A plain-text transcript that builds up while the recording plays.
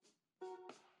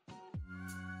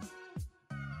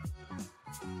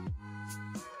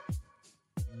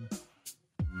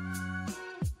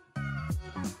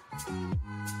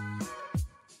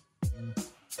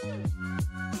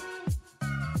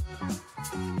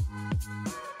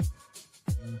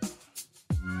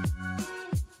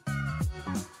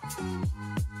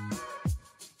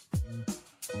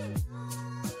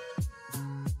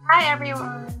Hi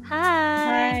everyone!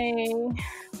 Hi!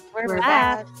 We're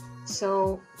back.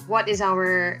 So, what is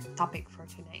our topic for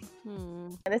tonight?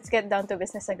 Let's get down to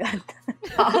business agad.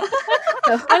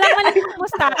 Walang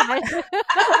kumustahan.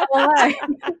 Oo nga eh.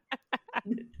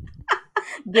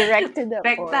 Direct to the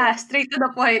point. Straight to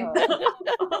the point.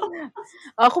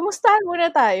 Kumustahan muna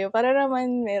tayo para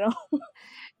naman merong...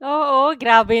 Oo,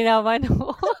 grabe naman.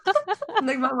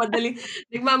 Nagmamadali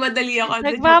ako.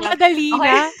 Nagmamadali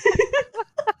na.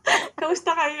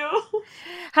 Kamusta kayo?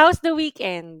 How's the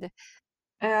weekend?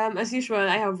 As usual,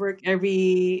 I have work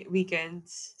every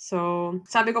weekends. So,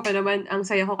 sabi ko pa naman, ang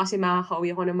saya ko kasi makakauwi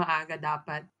ako na maaga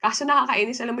dapat. Kaso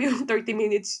nakakainis, alam mo yung 30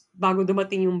 minutes bago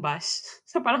dumating yung bus.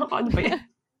 So, parang ako, ano ba yan?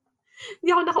 Hindi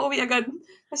ako nakauwi agad.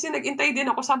 Kasi nag-intay din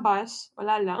ako sa bus.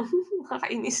 Wala lang.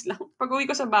 Nakakainis lang. Pag uwi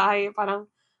ko sa bahay, parang,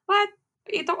 what?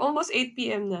 Almost 8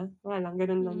 p.m. na. Wala lang,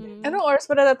 ganun lang. Anong oras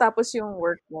pa natatapos yung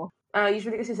work mo?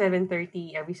 Usually kasi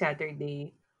 7:30 every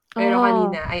Saturday. Pero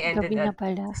kanina, I ended at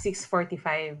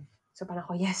 6:45. So parang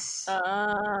ako, yes!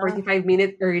 45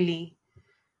 minutes early.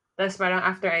 Tapos parang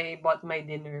after I bought my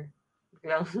dinner,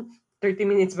 lang 30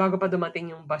 minutes bago pa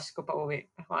dumating yung bus ko pa uwi.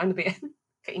 Ako, ano ba yan?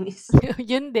 Kainis.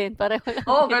 Yun din, pareho lang.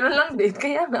 Oo, ganun lang din.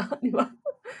 Kaya nga, di ba?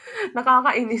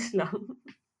 Nakakainis lang.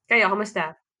 Kaya,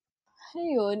 kamusta?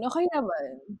 Ayun, okay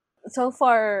naman. So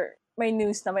far, may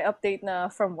news na, may update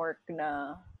na from work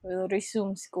na will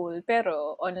resume school,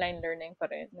 pero online learning pa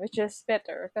rin, which is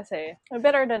better kasi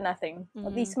better than nothing.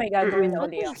 At least may gagawin na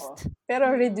uli ako. Pero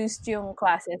reduced yung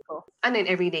classes ko. Ano yun,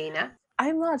 everyday na?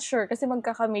 I'm not sure kasi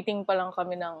magkaka-meeting pa lang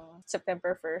kami ng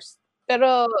September 1st.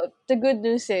 Pero the good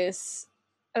news is,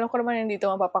 alam ko naman hindi ito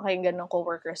mapapakinggan ng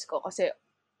coworkers ko kasi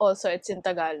also it's in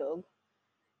Tagalog.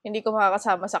 Hindi ko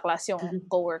makakasama sa class yung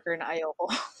coworker na ayaw ko.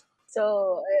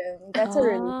 So, that's a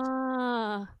relief.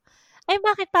 Ay,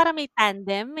 bakit? Para may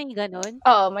tandem? May ganun?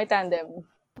 Oo, may tandem.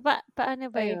 Paano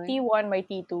ba yun? May T1, may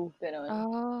T2, ganun.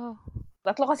 Oh.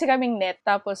 Tatlo kasi kaming net,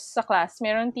 tapos sa class,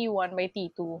 meron T1, may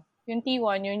T2. Yung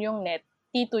T1, yun yung net,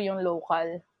 T2 yung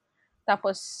local.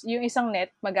 Tapos, yung isang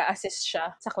net, mag-a-assist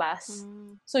siya sa class.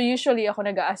 So, usually ako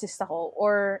nag-a-assist ako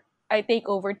or I take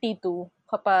over T2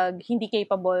 kapag hindi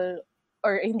capable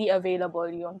or hindi available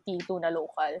yung T2 na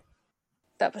local.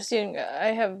 Tapos yun,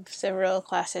 I have several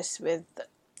classes with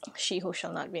she who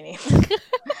shall not be named.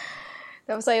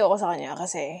 Tapos ayoko sa kanya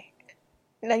kasi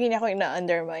lagi niya ako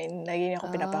ina-undermine, lagi niya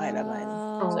ako pinapakilaman.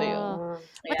 So yun.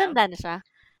 Matanda na siya?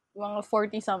 Mga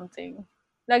 40-something.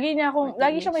 Lagi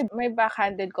siya may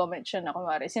backhanded comment siya na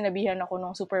kumari, sinabihan ako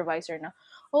ng supervisor na,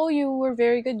 oh, you were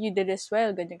very good, you did this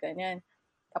well, ganyan-ganyan.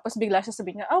 Tapos bigla siya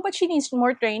sabihin niya, oh, but she needs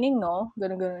more training, no?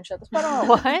 Ganun siya. Tapos parang,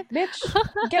 what? Bitch,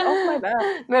 get off my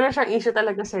back. Meron siyang issue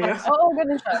talaga sa'yo. Oo,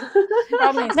 ganun siya.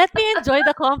 Promise. Let me enjoy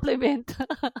the compliment.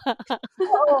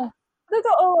 Oo.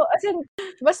 Totoo. As in,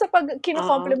 basta pag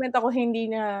kino-compliment ako, hindi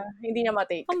niya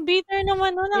matake. Ang bitter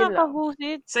naman, no?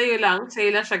 Nakakahusit. Sa'yo lang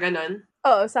siya ganun?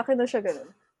 Oo, sa akin na siya ganun.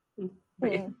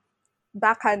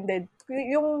 Backhanded.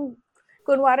 Yung,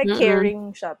 kunwari,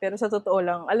 caring siya, pero sa totoo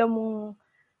lang, alam mong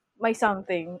may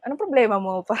something. Anong problema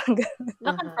mo? Parang gano'n.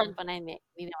 Na-confront pa na, hindi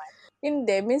naman.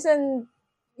 Hindi. Minsan,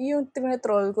 yung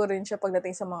tinatroll ko rin siya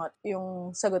pagdating sa yung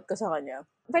sagot ko sa kanya.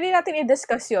 Pwede natin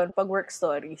i-discuss yun pag work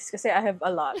stories kasi I have a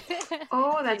lot.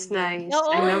 Oh, that's nice. Oo,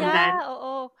 I love that.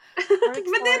 Oo.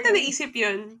 Ba't natin naisip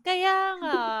yun? Kaya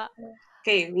nga.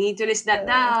 Okay, we need to list that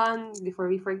down before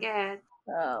we forget.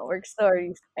 Work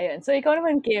stories. Ayun. So, ikaw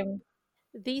naman, Kim.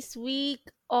 This week,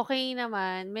 okay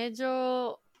naman. Medyo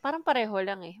parang pareho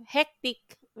lang eh. Hectic.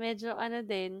 Medyo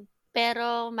din.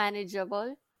 Pero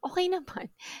manageable. Okay naman.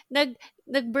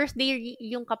 Nag-birthday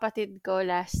yung kapatid ko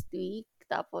last week.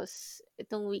 Tapos,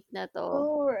 itong week na to.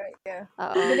 Oh, right. Yeah.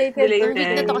 Belated.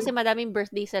 Week na to kasi madaming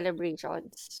birthday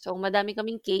celebrations. So, madami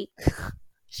kaming cake.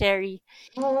 Sherry.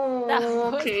 Oh,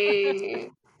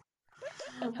 okay.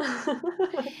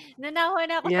 Nanawa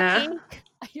na ako sa cake.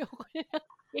 Ayoko na ng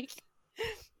cake.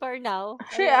 For now.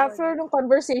 Actually, after nung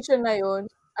conversation na yun,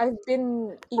 I've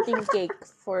been eating cake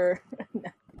for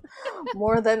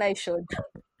more than I should.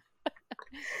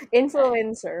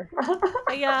 Influencer.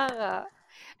 Kaya nga.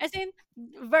 As in,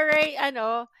 variety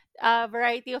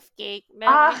of cake.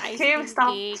 Meron yung ice cream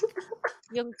cake.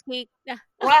 Yung cake na.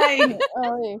 Why?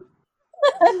 Okay.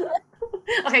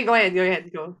 Okay, go ahead.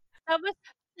 Go.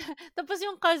 Tapos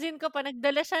yung cousin ko pa,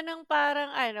 nagdala siya ng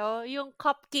parang yung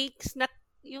cupcakes na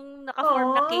yung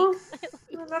naka-form na cake.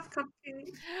 I love cupcake.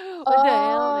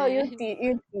 Yung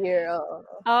tier.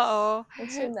 Oo.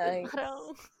 That's so nice.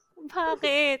 Parang,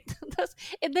 bakit? Tapos,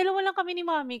 dalawa lang kami ni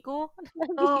mami ko.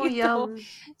 Oh, yum.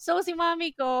 So, si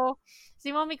mami ko,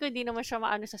 hindi naman siya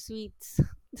maano sa sweets.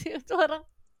 Parang,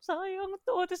 sayang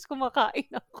to. Tapos kumakain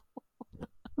ako.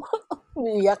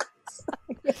 Umiyak.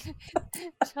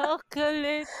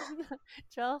 Chocolate.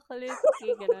 Chocolate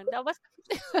cake, gano'n. Tapos,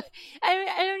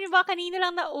 alam niyo ba, kanina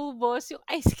lang naubos yung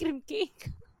ice cream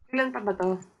cake. Ilan pa ba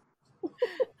to?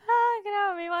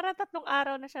 Grabe. Parang 3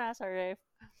 araw na siya nasa ref.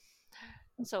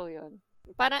 So, yun.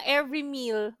 Parang every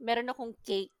meal, meron akong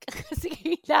cake. Kasi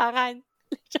kailangan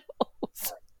siya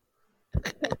ubos.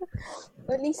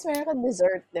 At least meron ka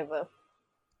dessert, di ba?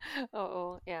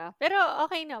 Oo, yeah. Pero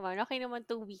okay naman. Okay naman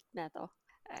 'tong week na to.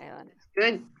 Ayun.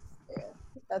 Good.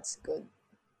 That's good.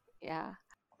 Yeah.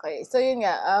 Okay, so yun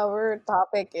nga, our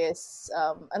topic is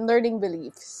unlearning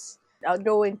beliefs,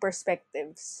 outgrowing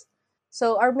perspectives.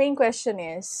 So our main question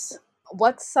is,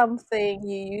 what's something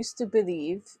you used to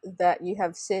believe that you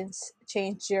have since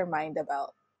changed your mind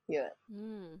about? Yun.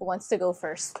 Who wants to go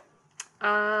first?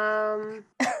 Parang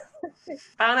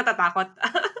natatakot.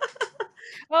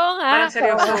 Oo nga. Parang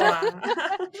seryoso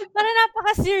Parang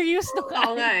napaka-serious nung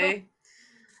Oo nga eh.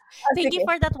 Thank you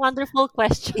for that wonderful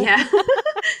question. Yeah.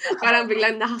 Parang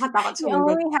biglang nakakatakot You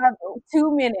sumagot. only have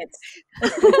 2 minutes.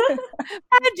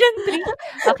 Pageantry.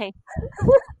 Okay.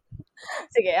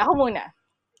 Sige, ako muna.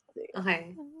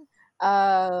 Okay.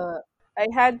 I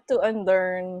had to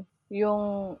unlearn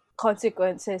yung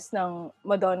consequences ng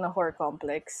Madonna whore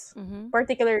complex.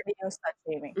 Particularly yung slut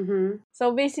shaming.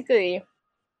 So basically,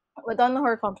 Madonna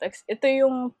whore complex, ito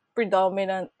yung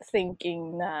predominant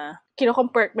thinking na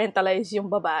kino-compartmentalize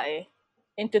yung babae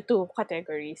into 2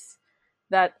 categories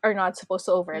that are not supposed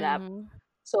to overlap.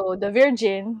 So the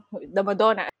virgin, the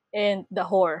Madonna, and the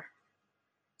whore.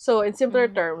 So in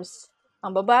simpler terms,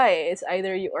 ang babae is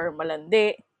either you are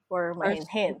malandi or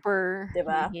mahinhin.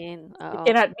 Diba? You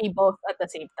cannot be both at the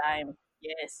same time.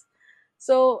 Yes.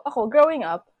 So ako, growing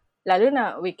up, lalo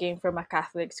na we came from a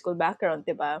Catholic school background,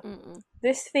 diba?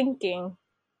 This thinking,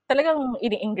 talagang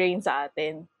ini-ingrain sa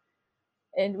atin.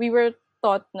 And we were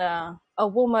taught na a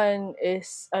woman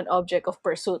is an object of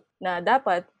pursuit, na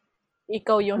dapat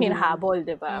ikaw yung hinahabol,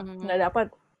 diba? Na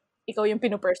dapat ikaw yung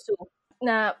pinupursue.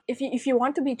 Na if you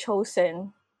want to be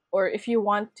chosen, or if you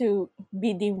want to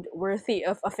be deemed worthy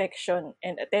of affection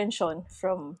and attention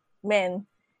from men,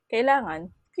 kailangan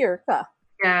pure ka.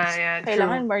 Yeah,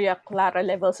 Kailangan true. Maria Clara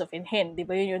levels of inhin. Di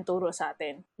ba yun yung turo sa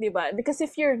atin? Di ba? Because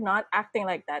if you're not acting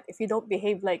like that, if you don't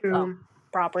behave like a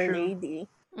proper lady,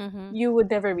 you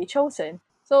would never be chosen.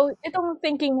 So, itong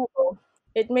thinking mo to,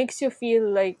 it makes you feel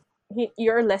like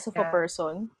you're less of a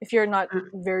person if you're not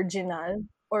virginal,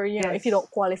 or you know, if you don't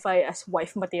qualify as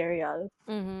wife material.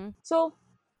 So,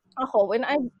 ako,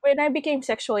 when I became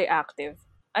sexually active,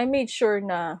 I made sure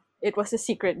na it was a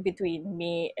secret between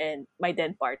me and my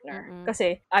then partner.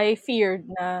 Kasi I feared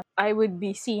na I would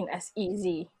be seen as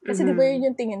easy. Kasi di ba yun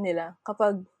yung tingin nila?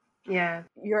 Kapag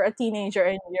you're a teenager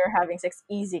and you're having sex,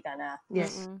 easy ka na.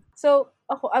 Yes. So,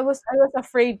 ako, I was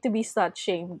afraid to be slut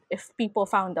shamed if people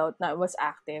found out na I was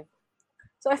active.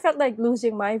 So I felt like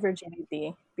losing my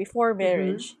virginity before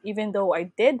marriage, even though I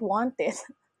did want it.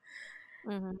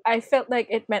 I felt like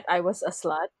it meant I was a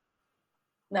slut,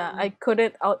 na I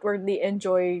couldn't outwardly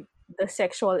enjoy the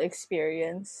sexual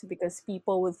experience because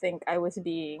people would think I was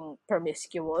being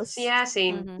promiscuous. Yeah,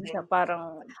 same. Na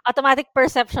parang automatic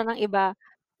perception ng iba.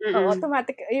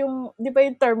 Automatic, yung, di ba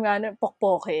yung term nga na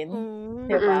pokpokin?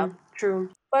 Di ba?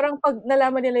 True. Parang pag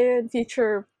nalaman nila yun,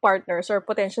 future partners or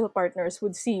potential partners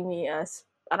would see me as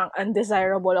parang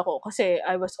undesirable ako kasi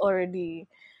I was already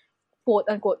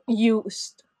quote-unquote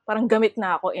used. Parang gamit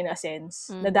na ako in a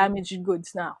sense. Na damaged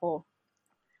goods na ako.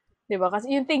 Diba?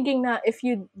 Kasi yung thinking na if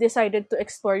you decided to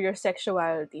explore your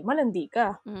sexuality, malandi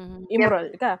ka.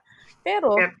 Immoral ka.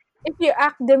 Pero, if you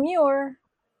act demure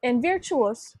and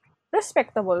virtuous,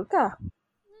 respectable ka.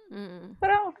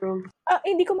 Parang,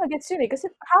 hindi ko magets yun eh. Kasi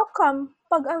how come,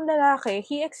 pag ang lalaki,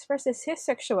 he expresses his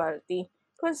sexuality,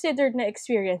 considered na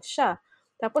experience siya.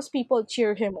 Tapos people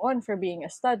cheer him on for being a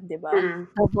stud, di ba?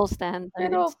 Double standards.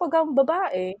 Pero pag ang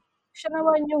babae, siya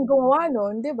naman yung gumawa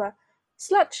nun, di ba?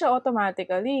 Slut siya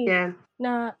automatically. Yeah.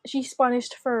 Na she's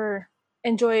punished for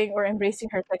enjoying or embracing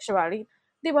her sexuality.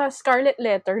 Di ba? Scarlet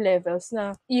letter levels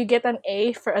na you get an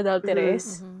A for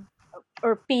adulteress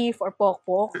or P for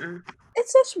pokpok.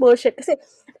 It's such bullshit. Kasi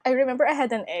I remember I had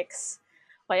an ex.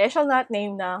 Okay, I shall not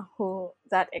name na who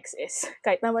that ex is.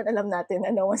 Kahit naman alam natin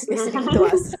na no one's listening to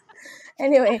us.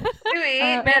 Anyway.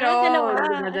 Pero,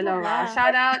 dalawa.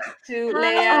 Shout out to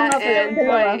Leia and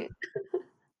Joy.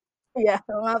 Yeah,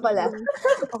 nga pala.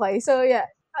 Okay, so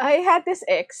yeah. I had this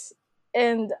ex,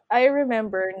 and I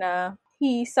remember na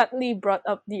he subtly brought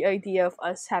up the idea of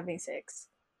us having sex.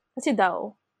 Kasi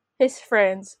daw, his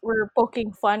friends were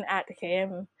poking fun at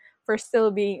him for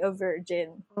still being a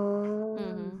virgin.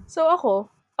 Mhm. So ako,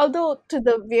 although to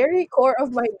the very core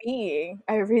of my being,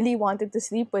 I really wanted to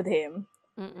sleep with him,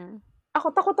 Mm.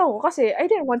 takot ako kasi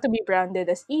I didn't want to be branded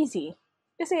as easy.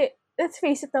 Kasi, let's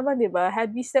face it naman, di ba?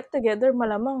 Had we slept together,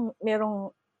 malamang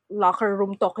merong locker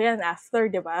room talk yan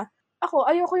after, di ba? Ako,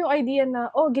 ayoko yung idea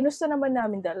na, ginusto naman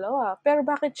namin dalawa. Pero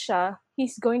bakit siya,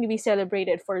 he's going to be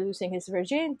celebrated for losing his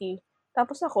virginity.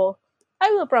 Tapos ako, I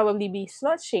will probably be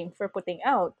slut-shamed for putting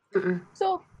out. Mm-mm.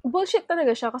 So, bullshit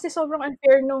talaga siya kasi sobrang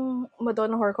unfair nung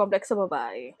Madonna horror complex sa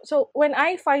babae. So, when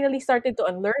I finally started to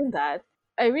unlearn that,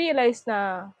 I realized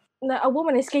na a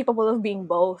woman is capable of being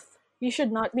both. You should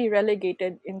not be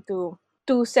relegated into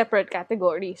two separate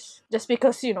categories. Just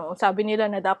because, sabi nila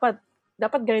na dapat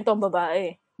ganito ang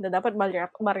babae, na dapat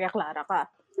Maria Clara ka.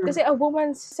 Kasi a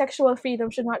woman's sexual freedom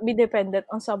should not be dependent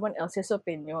on someone else's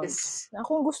opinions. Yes. Na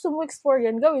kung gusto mo explore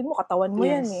yan, gawin mo, katawan mo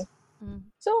yan eh.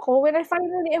 So ako, when I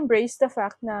finally embraced the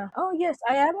fact na, yes,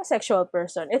 I am a sexual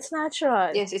person. It's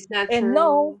natural. Yes, it's natural. And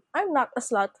no, I'm not a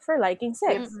slut for liking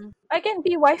sex. I can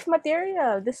be wife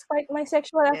material despite my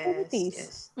sexual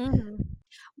activities. Yes.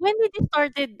 When did you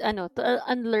started to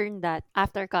unlearn that?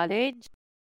 After college?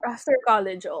 After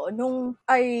college, nung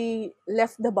I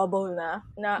left the bubble na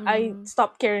I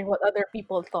stopped caring what other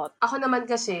people thought. Ako naman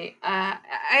kasi,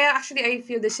 I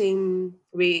feel the same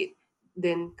way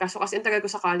din. Kaso kasi ang tagal ko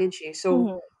sa college eh.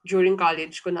 So, during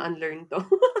college ko na-unlearn to.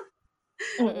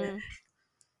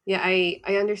 Yeah, I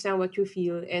understand what you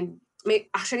feel. And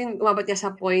actually, umabot nga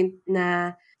sa point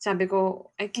na sabi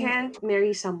ko, I can't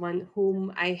marry someone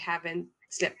whom I haven't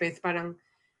slept with. Parang,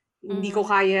 hindi ko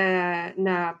kaya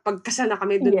na pagkasal na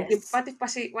kami dun. Yes. What if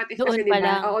kasi, Doon diba? pa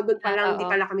lang. Oo, doon pa lang, hindi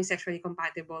pala kami sexually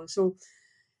compatible. So,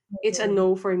 it's a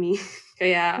no for me.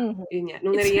 Kaya, yun nga.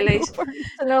 Nung na-realize,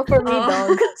 It's a no for me,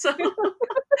 dog.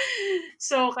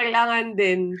 So, kailangan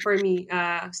din, for me,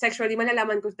 sexually,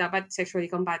 malalaman ko dapat sexually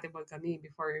compatible kami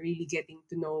before really getting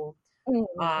to know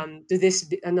to this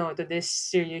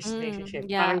serious relationship.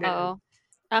 Yeah, Parang ganun.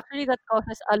 Actually, that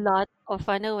causes a lot of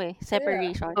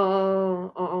separation.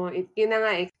 Oo. Yun na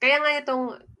nga eh. Kaya nga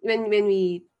itong, when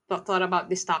we thought about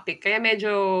this topic, kaya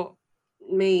medyo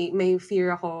may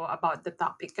fear ako about the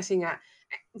topic. Kasi nga,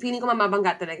 feeling ko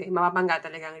mababangga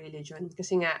talaga ang religion.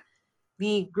 Kasi nga,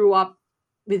 we grew up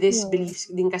with these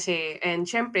beliefs din kasi. And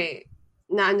syempre,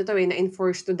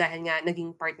 na-enforce to dahil nga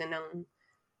naging part na ng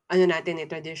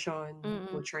tradition,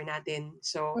 culture natin.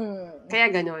 So, kaya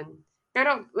ganun.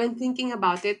 Pero when thinking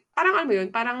about it, parang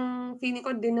parang feeling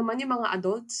ko din naman yung mga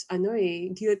adults,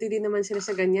 guilty din naman sila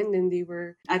sa ganyan when they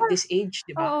were at this age,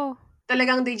 di ba? Oo.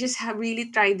 Talagang they just have really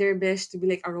tried their best to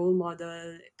be like a role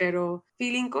model. Pero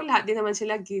feeling ko lahat din naman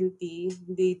sila guilty.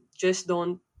 They just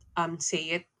don't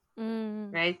say it.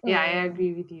 Right? Yeah, I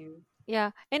agree with you.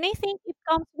 Yeah. And I think it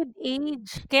comes with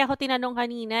age. Kaya ako tinanong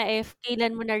kanina if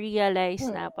kailan mo na-realize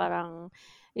na parang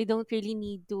you don't really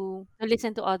need to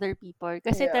listen to other people.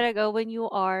 Kasi talaga, when you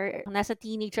are nasa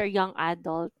teenage or young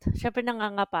adult, syempre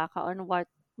nangangapa ka on what,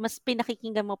 mas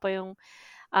pinakikinggan mo pa yung,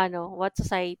 what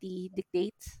society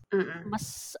dictates.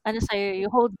 Mas, sa'yo, you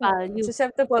hold value.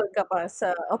 Susceptible ka pa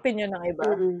sa opinion ng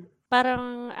iba.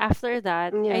 Parang after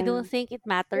that, I Yeah. don't think it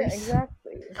matters. Yeah,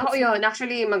 exactly. Oo, yun.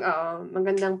 Actually,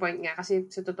 magandang point nga. Kasi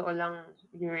sa totoo lang,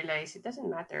 you realize it doesn't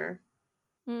matter.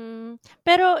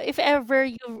 Pero if ever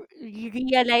you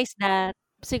realize that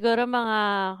siguro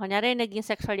kunyari naging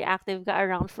sexually active ka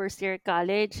around first year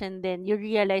college and then you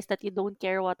realize that you don't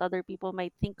care what other people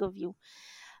might think of you,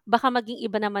 baka maging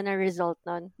iba naman ang result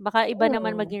nun. Baka iba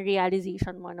naman maging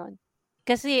realization mo nun.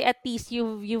 Kasi at least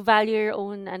you value your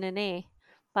own,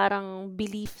 parang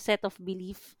set of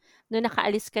belief nung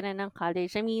nakaalis ka na ng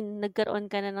college. I mean,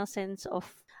 nagkaroon ka na ng sense of,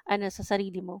 sa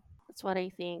sarili mo. That's what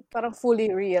I think. Parang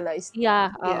fully realized.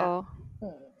 Yeah, Yeah. oo.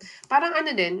 Parang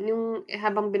din, yung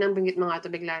habang binanggit mo nga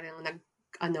ito, bigla nang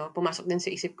pumasok din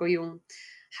sa isip ko yung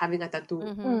having a tattoo.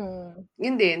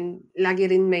 Yun din, lagi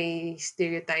rin may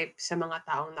stereotype sa mga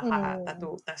taong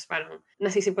naka-tattoo. Tapos parang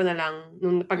nasisip ko na lang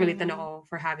nung napagalitan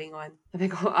ako for having one. Sabi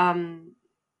ko,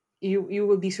 you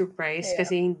will be surprised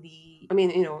kasi hindi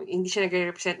siya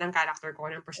nagre-represent ng character ko,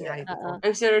 ng personality ko.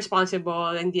 I'm still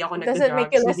responsible, hindi ako nag-drugs, doesn't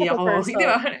make you less hindi of a ako, person. di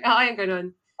ba? Yung ganun.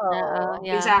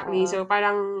 Yeah, Exactly. oo. So,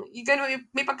 parang,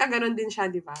 may pagkaganon din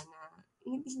siya, di ba? Na,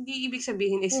 hindi ibig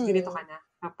sabihin is ganito ka na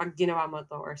kapag ginawa mo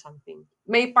to or something.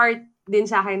 May part din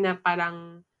sa akin na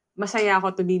parang masaya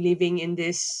ako to be living in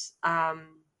this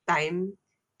time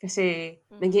kasi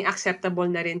naging acceptable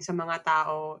na rin sa mga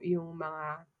tao yung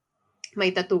mga may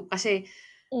tattoo. Kasi,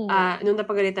 nung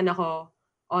napagalitan ako,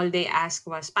 all they ask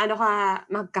was, paano ka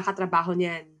magkakatrabaho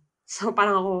niyan? So,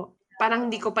 parang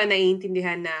hindi ko pa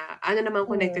naiintindihan na ano naman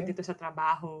connected dito sa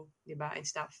trabaho, diba, and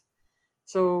stuff.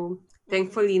 So,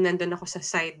 thankfully, nandun ako sa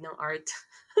side ng art.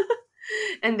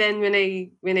 And then,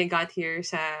 when I got here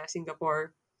sa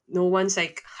Singapore, no one's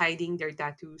like hiding their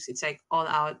tattoos. It's like all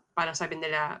out. Parang sabi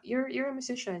nila, you're a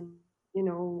musician. You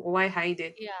know, why hide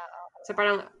it? Yeah. So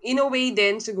parang, in a way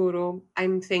din, siguro,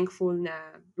 I'm thankful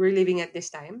na we're living at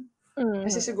this time.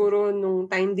 Kasi siguro, nung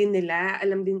time din nila,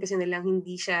 alam din kasi nilang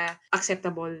hindi siya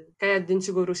acceptable. Kaya din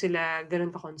siguro sila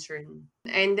ganun ka-concern.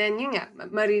 And then, yun nga,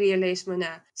 marirealize mo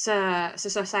na sa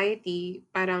society,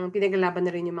 parang pinaglalaban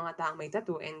na rin yung mga taong may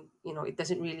tattoo and, you know, it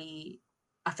doesn't really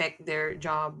affect their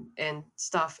job and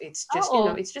stuff. It's just, you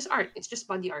know, it's just art. It's just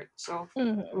body art. So,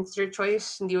 it's your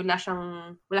choice. Hindi wala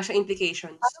siyang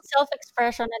implications. Parang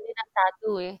self-expression na din ang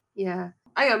tattoo eh. Yeah.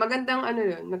 Ayun, magandang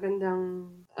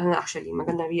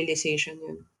magandang realization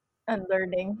yun.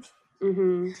 Unlearning.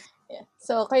 Mm-hmm. Yeah.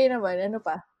 So, kayo naman, ano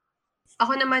pa?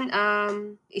 Ako naman,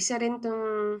 isa rin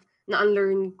tong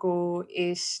na-unlearn ko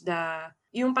is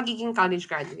yung pagiging college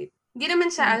graduate. Hindi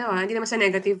naman sa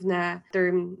negative na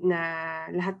term na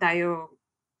lahat tayo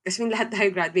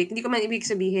graduate. Hindi ko man ibig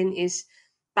sabihin is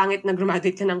pangit na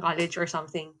graduate ka ng college or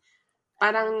something.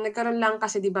 Parang nagkaroon lang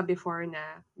kasi 'di ba before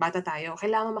na bata tayo,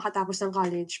 kailangan makatapos ng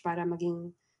college para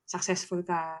maging successful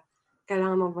ka.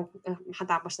 Kailangan mo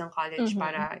makatapos ng college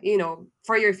para, you know,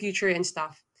 for your future and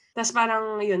stuff. Tas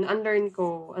parang yun, unlearn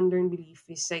belief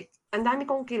is like, ang dami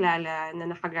kong kilala na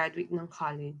nakagraduate ng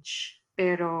college,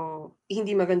 pero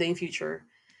hindi maganda yung future.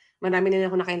 Marami na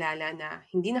ako nakilala na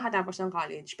hindi nakatapos ng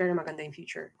college, pero maganda yung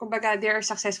future. Kumbaga, they are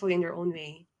successful in their own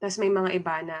way. Tapos may mga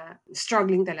iba na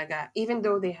struggling talaga, even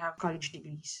though they have college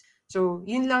degrees. So,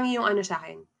 yun lang yung sa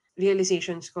akin,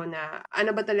 realizations ko na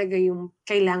ano ba talaga yung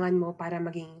kailangan mo para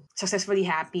maging successfully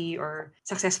happy or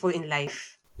successful in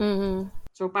life. Mm-hmm.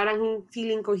 So, parang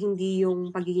feeling ko hindi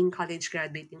yung pagiging college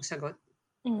graduate yung sagot.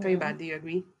 Kayo ba? Do you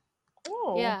agree?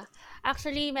 Oh. Yeah.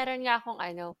 Actually, meron akong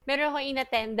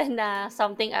inattendan na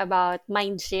something about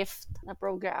mind shift na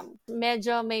program.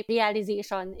 Medyo may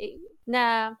realization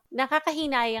na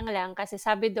nakakahinayang lang kasi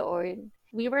sabi doon,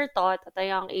 we were taught at a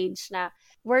young age na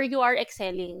where you are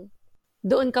excelling,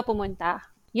 doon ka pumunta.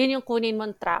 Yun yung kunin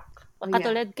mong track.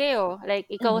 Katulad kayo, like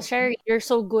ikaw, Sherry, you're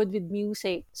so good with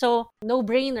music. So,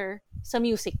 no-brainer, sa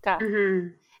music ka.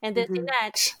 And then si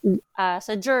Natch,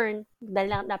 sa Jern,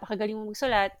 dahil napakagaling mo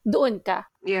magsulat, doon ka.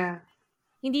 Yeah.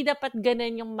 Hindi dapat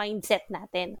ganun yung mindset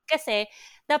natin. Kasi,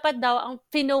 dapat daw ang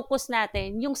finocus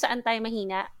natin yung saan tayo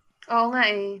mahina. Oo nga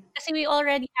eh. Kasi we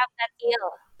already have that skill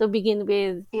to begin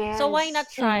with. Yes. So, why not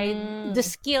try the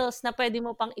skills na pwede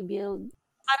mo pang i-build?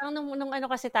 Parang nung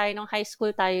kasi tayo, nung high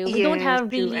school tayo, we don't have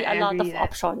really a lot of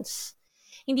options.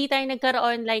 Hindi tayo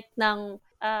nagkaroon like ng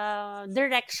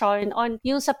direction on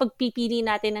yung sa pagpipili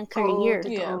natin ng career.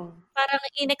 Parang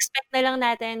in-expect na lang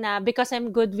natin na because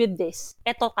I'm good with this,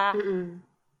 eto ka.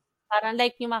 Parang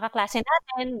like yung mga kaklase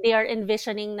natin, they are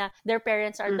envisioning na their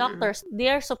parents are doctors.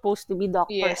 They are supposed to be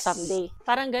doctors someday.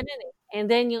 Parang ganun eh. And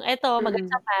then yung eto,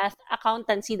 magaling sa math,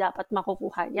 accountancy dapat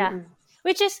makukuha niya.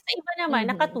 Which is, sa iba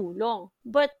naman, nakatulong.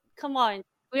 But, come on,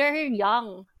 we are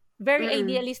young. Very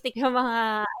idealistic yung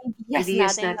mga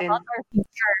ideas natin about our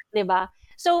future, diba?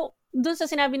 So, dun sa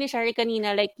sinabi ni Sherry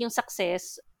kanina, like yung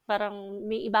success, parang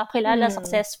may iba kilala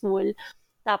successful,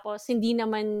 tapos hindi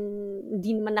naman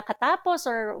nakatapos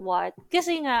or what.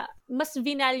 Kasi nga, mas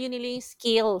vinalue nila yung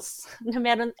skills, na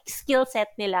meron skill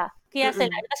set nila. Kaya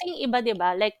sila, kasi yung iba,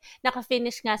 diba, like,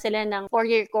 naka-finish nga sila ng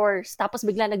 4-year course, tapos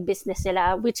bigla nag-business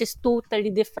sila, which is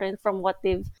totally different from what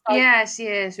they've started.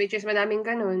 Yes, which is madaming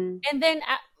ganun. And then,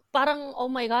 parang, oh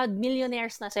my God,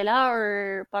 millionaires na sila, or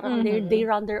parang they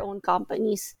run their own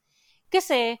companies.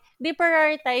 Kasi, they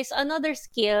prioritize another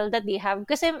skill that they have.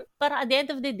 Kasi, parang at the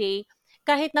end of the day,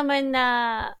 kahit naman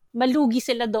na malugi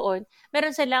sila doon,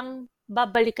 meron silang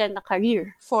babalikan na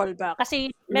career. Fallback.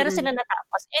 Kasi meron sila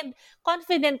natapos. And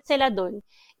confident sila doon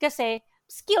kasi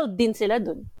skilled din sila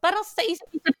doon. Parang sa isip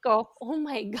ko, oh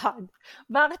my God,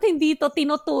 bakit hindi to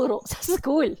tinuturo sa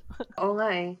school? Oo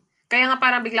nga eh. Kaya nga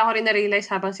parang bigla ko rin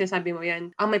na-realize habang sinasabi mo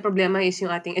yan, ang may problema is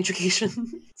yung ating education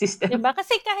system. Diba?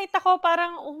 Kasi kahit ako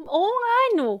parang, nga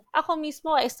no, ako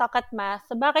mismo ay stuck at math.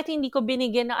 Bakit hindi ko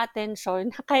binigyan ng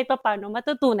attention kahit pa paano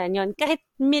matutunan yon, kahit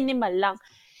minimal lang.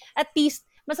 At least,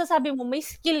 masasabi mo, may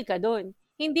skill ka doon.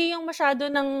 Hindi yung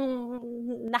masyado ng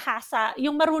nahasa,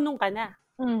 yung marunong ka na.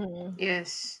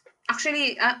 Yes.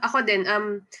 Actually, ako din,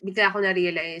 bigla ako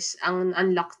na-realize, ang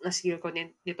unlocked na skill ko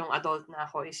nitong adult na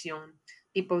ako is yung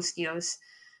people skills.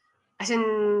 As in,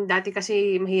 dati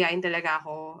kasi mahihain talaga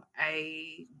ako. I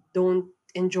don't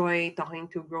enjoy talking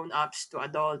to grown-ups, to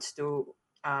adults, to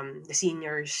the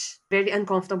seniors. Very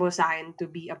uncomfortable sa akin to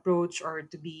be approached or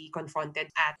to be confronted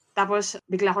at. Tapos,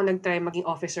 bigla ako nag-try maging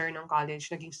officer ng college.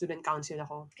 Naging student council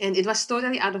ako. And it was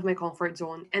totally out of my comfort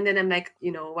zone. And then I'm like,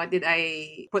 what did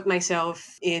I put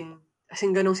myself in? As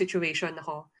in, ganong situation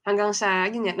ako. Hanggang sa,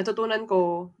 yun nga, natutunan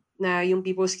ko na yung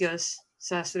people skills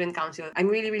sa student council. I'm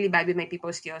really, really bad with my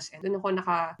people skills. And doon ako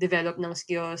naka-develop ng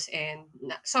skills and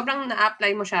sobrang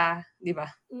na-apply mo siya, di ba?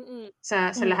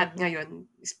 Sa lahat ngayon.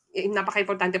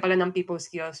 Napaka-importante pala ng people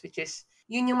skills, which is,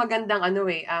 yun yung magandang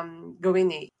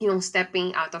gawin yung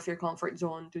stepping out of your comfort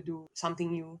zone to do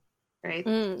something new. Right?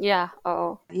 Yeah,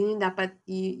 oo. Yun yung dapat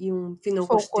yung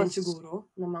focus din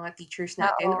siguro ng mga teachers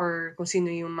natin or kung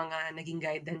sino yung mga naging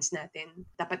guidance natin.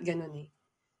 Dapat ganun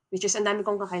Which is, ang dami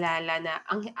kong kakilala na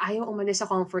ayaw umalis sa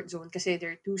comfort zone kasi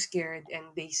they're too scared and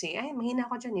they say, ay, mahina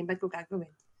ako dyan ba't ko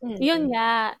gagawin? Yun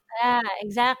nga.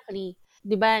 Exactly.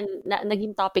 Diba,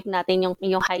 naging topic natin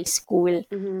yung high school.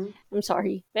 I'm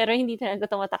sorry. Pero hindi talaga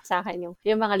tumatak sa akin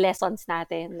yung mga lessons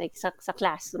natin, like sa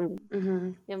classroom.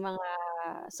 Yung mga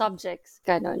subjects,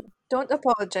 ganun. Don't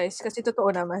apologize kasi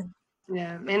totoo naman.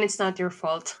 Yeah, and it's not your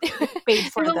fault.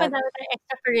 Paid for that. Madami tayong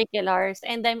extracurriculars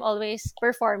and I'm always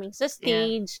performing sa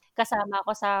stage, kasama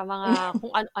ako sa mga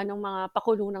kung anong mga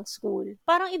pakulo ng school.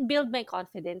 Parang it build my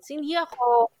confidence. Hindi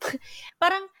ako,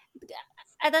 parang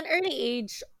at an early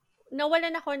age,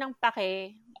 nawalan ako ng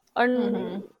pake on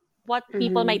what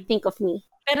people might think of me.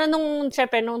 Pero nung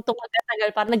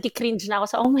tumatagal, parang nag-cringe na ako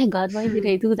sa, oh my God, why did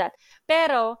I do that?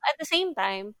 Pero at the same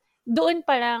time, doon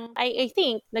pa lang, I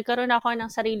think, nagkaroon ako ng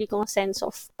sarili kong sense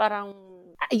of parang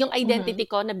yung identity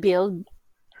ko na build.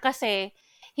 Kasi,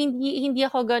 hindi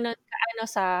ako ganun kaano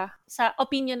sa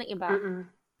opinion ng iba.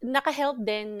 Naka-help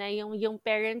din na yung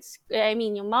parents,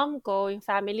 yung mom ko, yung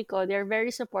family ko, they're very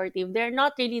supportive. They're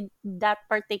not really that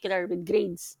particular with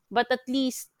grades. But at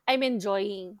least, I'm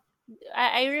enjoying.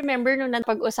 I remember nung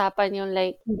napag-usapan yung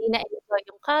like, hindi na-enjoy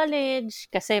yung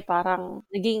college kasi parang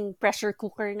naging pressure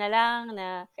cooker na lang,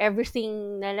 na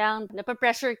everything na lang,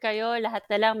 napapressure kayo, lahat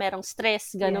na lang, merong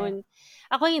stress, ganun.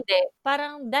 Yeah. Ako hindi.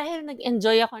 Parang dahil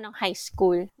nag-enjoy ako ng high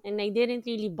school and I didn't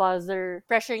really bother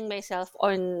pressuring myself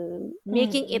on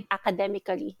making it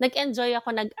academically. Nag-enjoy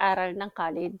ako nag-aral ng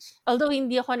college. Although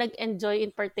hindi ako nag-enjoy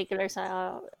in particular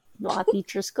sa mga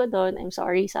teachers ko doon, I'm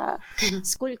sorry, sa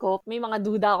school ko, may mga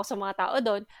duda ako sa mga tao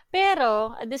doon.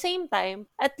 Pero, at the same time,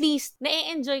 at least,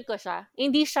 na-enjoy ko siya.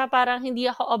 Hindi siya parang hindi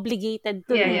ako obligated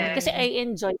to do. Kasi I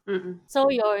enjoy. So,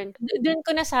 yun. Doon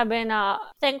ko nasabi na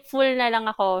thankful na lang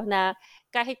ako na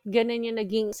kahit ganun yung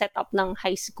naging setup ng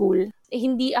high school,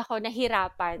 hindi ako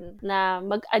nahirapan na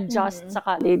mag-adjust sa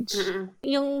college.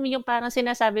 Yung parang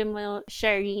sinasabi mo,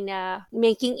 Sherry, na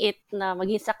making it na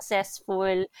maging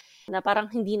successful, na parang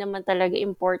hindi naman talaga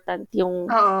important yung,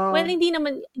 well, hindi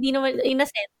naman in a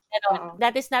sense,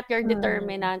 that is not your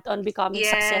determinant on becoming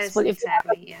successful.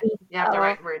 Exactly. You have the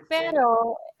right word.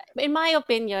 Pero, in my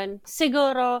opinion,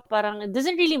 siguro parang it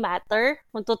doesn't really matter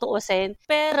kung tutuusin,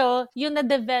 pero yung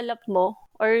na-develop mo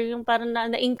or yung parang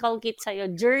na-inculcate sa'yo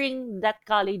during that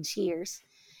college years,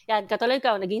 yan, katulad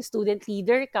ka, naging student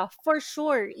leader ka, for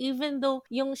sure, even though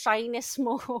yung shyness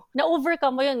mo,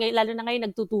 na-overcome mo yun, lalo na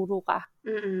ngayon nagtuturo ka.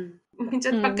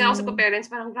 Minsan pagkausap ko parents,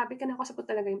 parang grabe ka nakausap ko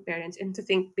talaga yung parents, and to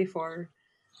think before,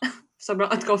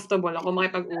 sobrang uncomfortable ako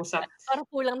makipag-usap. Parang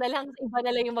kulang na lang, iba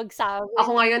na lang yung magsabi.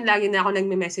 Ako ngayon, lagi na ako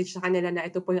nagme-message sa kanila na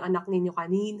ito po yung anak ninyo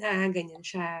kanina, ganyan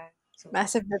siya. So,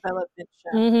 massive development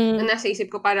siya. Nasa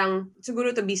isip ko parang,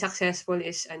 siguro to be successful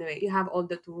is, you have all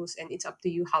the tools and it's up to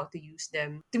you how to use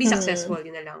them. To be successful,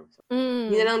 yun na lang. So,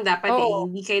 yun na lang dapat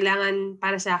hindi kailangan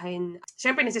para sa akin.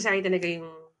 Siyempre, necessary talaga yung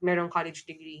merong college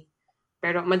degree.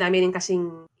 Pero madami rin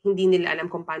kasing hindi nila alam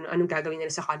kung anong gagawin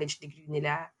nila sa college degree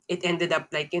nila. It ended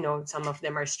up like, some of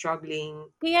them are struggling.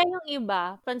 Kaya yung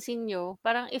iba, pansin nyo,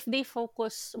 parang if they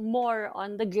focus more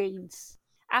on the grades,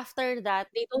 after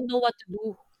that, they don't know what to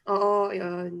do. Oo,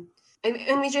 yun.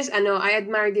 And which is, I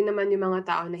admire din naman yung mga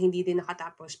tao na hindi din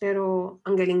nakatapos, pero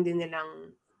ang galing din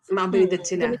nilang ma-abilidad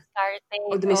sila.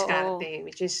 Dumiskarte.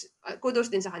 Which is,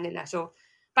 kudos din sa kanila. So,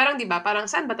 parang diba, parang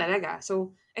saan ba talaga?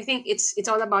 So, I think it's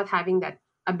all about having that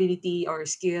ability or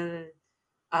skill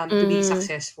to be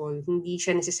successful. Hindi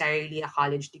siya necessarily a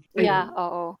college degree. Yeah,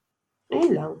 oo.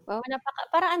 Ayun lang. Wow,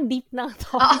 parang ang deep na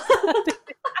to.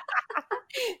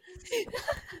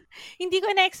 Hindi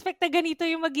ko na-expect na ganito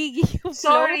yung magiging flow.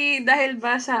 Sorry, dahil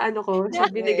ba sa sa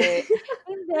binigay?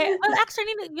 Hindi. Well,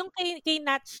 actually, yung kay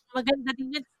Natch, maganda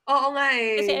din yun. Oo nga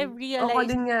Kasi eh. I've Ako realized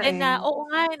din nga din eh. na, oo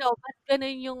nga 'no, ba't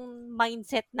gano'n yung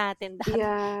mindset natin dati?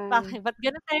 Yeah. Ba't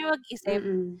gano'n tayo mag-isip?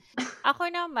 Mm. Ako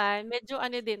naman, medyo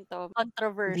ano din 'to, Deep.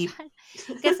 controversial.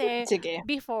 Kasi Sige.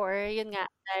 before, yun nga,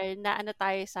 dahil naano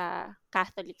tayo sa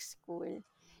Catholic school.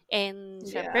 And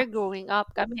Yeah. siyempre growing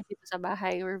up kami dito sa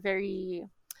bahay, we're very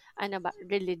ano ba,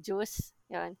 religious,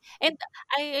 yun. And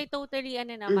I totally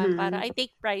ano naman, para Mhm. I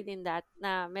take pride in that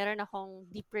na meron akong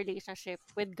deep relationship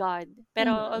with God. Pero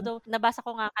Mm. although nabasa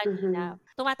ko nga kanina,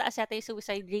 Mhm. tumataas yata yung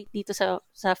suicide rate dito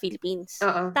sa Philippines.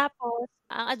 Oo. Tapos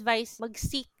ang advice,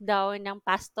 mag-seek daw ng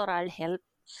pastoral help.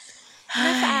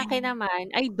 Na sa Ay. akin naman,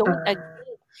 I don't Ah.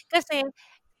 agree. Kasi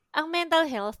ang mental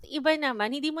health, iba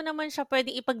naman, hindi mo naman siya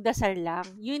puwedeng ipagdasal lang.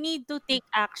 You need to take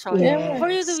action Yeah.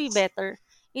 for you to be Yes. better.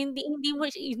 Hindi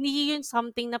yun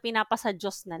something na pinapasa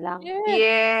Diyos na lang.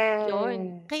 Yeah.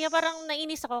 Yun. Kaya parang Yes.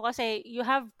 nainis ako kasi you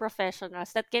have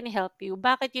professionals that can help you.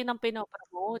 Bakit yun ang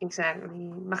pino-promote?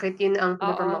 Exactly. Bakit yun ang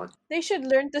Oo. pino-promote? They should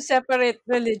learn to separate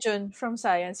religion from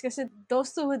science kasi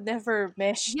those two would never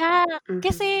mesh. Yeah, Mhm.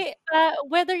 kasi,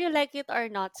 whether you like it or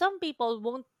not, some people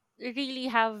won't really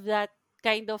have that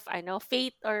kind of ano,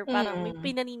 faith or parang may Mm.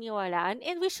 pinaniniwalaan,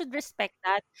 and we should respect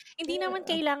that. Hindi naman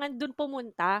Yeah. kailangan dun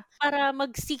pumunta para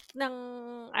mag-seek ng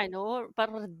ano,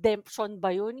 parang redemption ba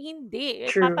yun? Hindi.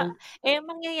 True. Ang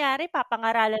mangyayari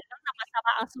papangaralan lang na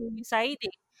masama ang suicide,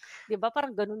 eh. 'Di ba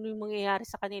parang ganun yung mangyayari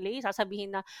sa kanila, eh,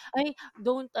 sasabihin na, "Ay,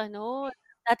 don't ano,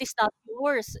 that is not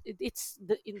yours. It's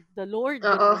the Lord,"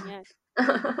 Oo. ganyan.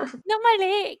 Na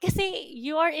mali, kasi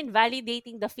you are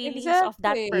invalidating the feelings of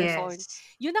that Exactly. person. Yes.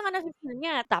 Yun ang nafe-feel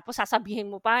niya, tapos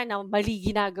sasabihin mo pa na mali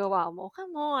ginagawa mo.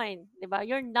 Come on, 'di ba?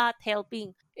 You're not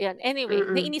helping. Yan, anyway,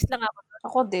 Mm. nainis lang ako.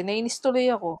 Ako din, nainis tuloy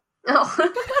ako. Oo.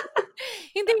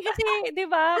 Hindi kasi, 'di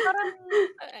ba, parang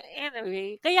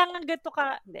anyway, kaya nga ganito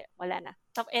ka hindi, wala na.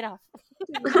 Enough.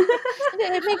 Hindi,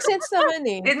 it makes sense naman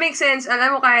eh. It makes sense.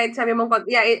 Alam mo kahit sabi mong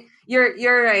yeah,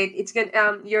 you're right. It's good.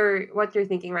 What you're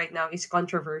thinking right now is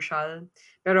controversial.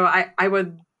 Pero I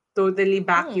would totally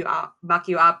back you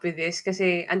up with this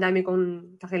kasi ang dami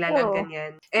kong kakilalang Oo.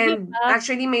 ganyan. 'Di And ba?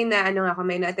 actually may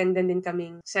na-attendan din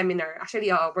kaming seminar. Actually,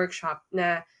 workshop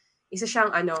na isa siyang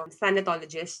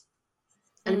thanatologist.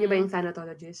 Alam niyo ba yung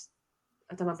thanatologist?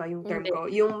 Tama ba yung term Hindi. ko?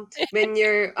 Yung when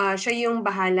siya yung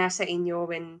bahala sa inyo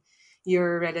when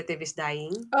your relative is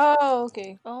dying. Oh,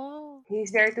 okay. Oh,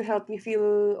 He's there to help you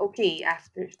feel okay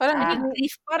after. Parang like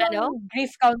grief ano?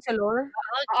 grief counselor. Oo,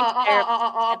 Oo, grief oo, oo, therapy,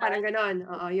 oo, parang gano'n.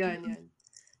 gano'n. Oo, yun.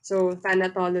 So,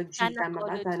 thanatology, tama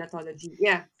ba? Thanatology. Thanatology.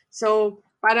 Yeah. So,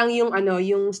 parang yung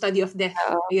study of death.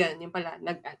 Oo. Ayun, yun pala.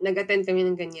 Nag-attend kami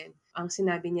ng ganyan. Ang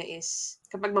sinabi niya is,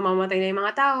 kapag mamamatay na yung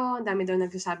mga tao, ang dami daw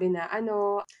nagsasabi na,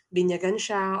 binyagan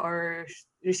siya or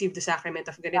receive the sacrament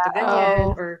of ganito,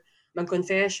 ganyan, Oo. or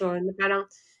mag-confession. Parang,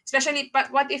 especially,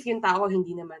 what if yung tao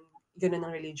hindi naman ganun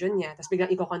ang religion niya, tapos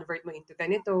biglang i-convert mo into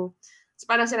ganito. So,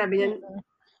 parang sinabi niya, Mm.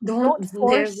 Don't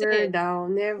force never it. daw,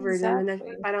 never.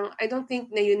 Exactly. Parang, I don't think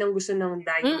na yun ang gusto ng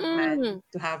dying man Mm.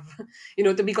 to have,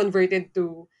 to be converted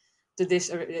to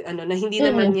this or na hindi Mm.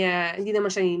 naman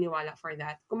siya naniniwala for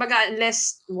that. Kumbaga,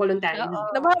 less voluntarily. Oo.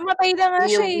 Namamatay na nga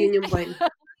siya eh. Yun yung point.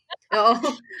 Oo.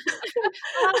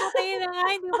 Mamamatay na nga,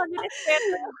 hindi mo pa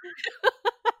nirespeto.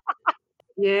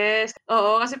 Yes.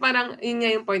 Oo, kasi parang yun nga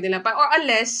yung point nila. Or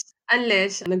unless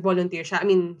nag-volunteer siya. I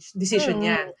mean, decision Mm.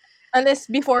 niya.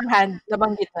 Unless beforehand,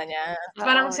 nabanggit na niya.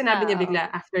 Parang Oo, sinabi niya bigla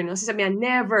oo. after no, sasabihan,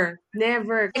 never,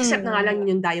 except na nga lang Mm.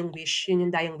 yun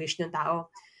yung dying wish ng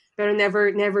tao. Pero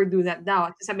never do that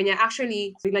daw. At sabi niya,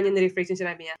 actually, bigla niya na-rephrase yung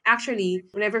sinabi niya, actually,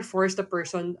 never force the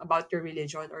person about your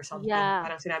religion or something. Yeah.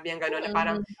 Parang sinabi niya gano'n, na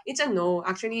parang, Mm. it's a no.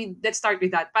 Actually, let's start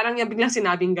with that. Parang niya biglang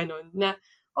sinabing gano'n, na,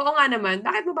 oo nga naman,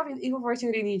 bakit mo ba i-force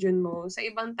yung religion mo sa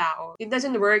ibang tao? It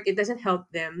doesn't work, it doesn't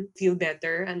help them feel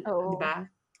better, and, di Oo.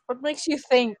 ba? What makes you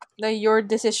think na your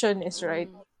decision is right?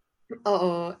 Mm.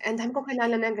 Oo, and dami kong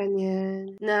kilala na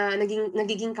ganyan, na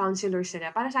nagiging counselor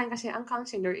sila. Para sa'kin kasi ang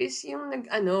counselor is yung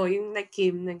yung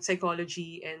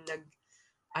nag-psychology and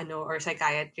or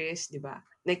psychiatrist, 'di ba?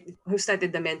 Like, who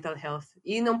studied the mental health.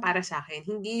 Yun yung para sa'kin,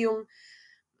 hindi yung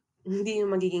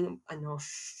magiging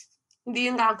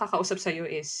hindi yung kakausap sa'yo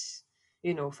is,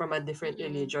 from a different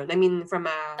Mm. religion. I mean, from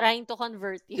a, Trying to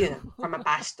convert you. from a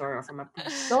pastor or from a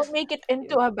priest. Don't make it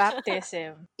into a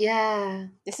baptism. Yeah.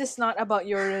 This is not about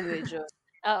your religion.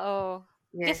 Oo.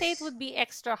 Kasi it Yes. would be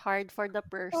extra hard for the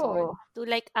person Oo. to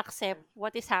like accept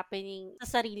what is happening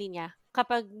sa sarili niya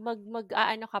kapag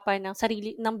mag-aano ka pa ng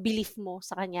belief mo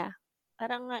sa kanya.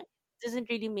 Parang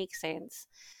doesn't really make sense.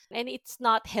 And it's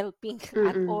not helping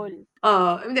at all.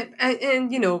 Oo, and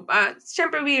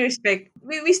siyempre we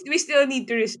still need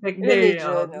to respect their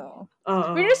Religion, no.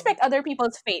 We respect other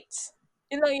people's fates.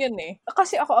 Yun lang yun eh.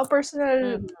 Kasi ako, ang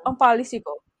personal, ang policy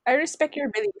ko, I respect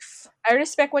your belief. I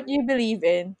respect what you believe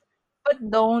in, but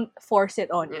don't force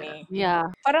it on me. Yeah.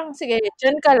 Parang, sige,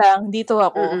 dyan ka lang, dito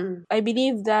ako. Mm-mm. I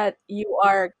believe that you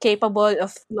are capable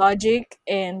of logic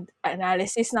and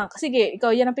analysis ng, sige, ikaw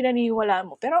yan ang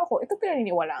pinaniniwalaan mo. Pero ako, ito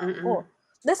pinaniniwalaan ko.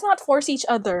 Let's not force each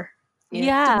other to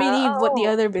believe what the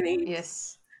other believes. Yes.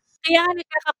 Kaya nga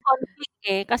nagkaka-conflict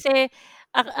eh. Kasi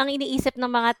ang iniisip ng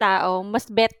mga tao, mas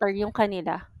better yung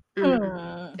kanila.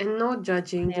 And no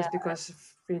judging just because of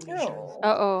religion.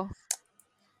 Oo.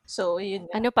 So, yun.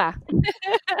 Ano pa?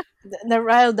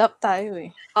 Na-riled up tayo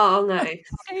eh. Oo nga eh.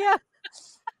 Kaya,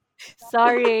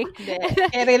 sorry.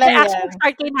 Carry lang Actually, yan.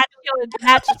 start kayo natin yun.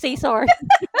 Not say sorry.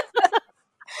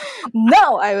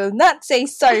 No, I will not say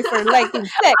sorry for liking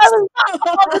sex. I will not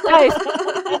apologize.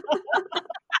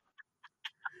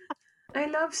 I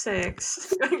love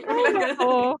sex.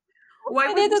 Oh.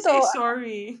 Why would you say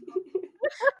sorry?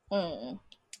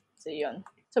 So, yun.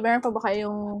 So, meron pa ba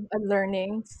kayong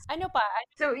unlearning? Ano pa?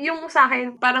 So, yung sa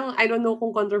akin, parang I don't know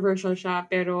kung controversial siya,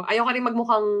 pero ayoko rin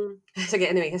magmukhang... Sige,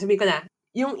 anyway, sabihin ko na.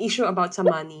 Yung issue about sa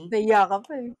money. Naiya ka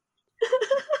pa eh.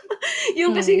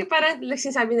 Yung kasi parang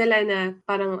sinasabi nila na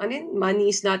parang, ano yun, money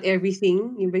is not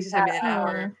everything. Yung ba yung sasabi nila?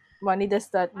 Or, money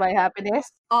does not buy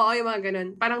happiness? Oo, yung mga ganun.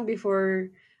 Parang before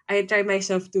I try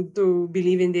myself to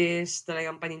believe in this,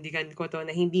 talagang panindigan ko to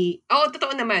na hindi,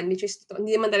 totoo naman, which is,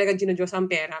 hindi naman talaga ginodiyos ang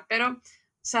pera. Pero,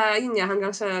 yun nga,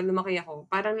 hanggang sa lumaki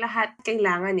ako, parang lahat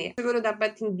kailangan eh. Siguro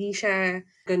dapat hindi siya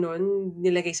ganun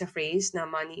nilagay sa phrase na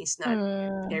money is not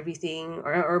everything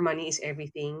or money is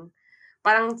everything.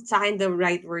 Parang sa akin, the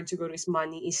right word siguro is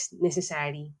money is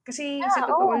necessary. Kasi sa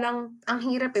totoo lang, ang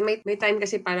hirap eh. May time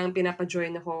kasi parang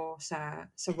pinapa-join ako sa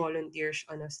volunteers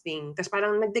thing. Tapos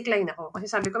parang nag-decline ako. Kasi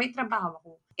sabi ko, may trabaho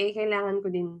ako. Kailangan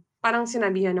ko din. Parang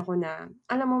sinabihan ako na,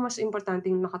 alam mo, mas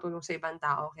importanteng makatulong sa ibang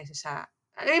tao kaysa sa...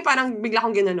 parang bigla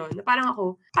akong ginanon. Parang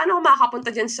ako, paano ako makakapunta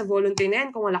dyan sa volunteer na yan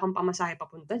kung wala kang pamasahe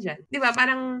papunta dyan? Di ba?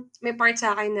 Parang may part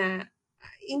sa akin na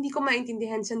hindi ko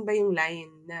maintindihan saan ba yung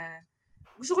line na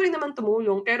gusto ko rin naman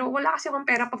tumulong, pero wala kasi akong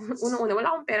pera unang-una, wala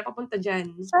akong pera papunta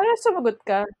dyan. Sana sumagot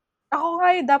ka. Ako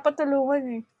nga dapat tulungan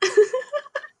eh.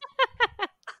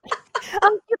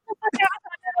 Ang cute na pati ako sa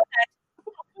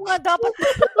ako nga dapat.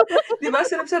 Di ba?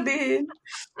 Sarap sabihin.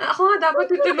 Ako nga dapat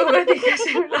tutulungan eh kasi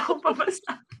wala akong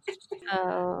pamasa.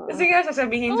 Kasi nga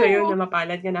sasabihin sa'yo na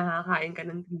mapalad ka, nakakain ka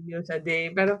ng 3 meals a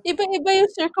day. Pero iba-iba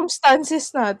yung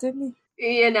circumstances natin eh.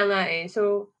 Yan na nga eh.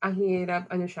 So, ang hirap,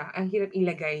 ang hirap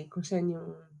ilagay kung saan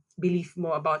yung belief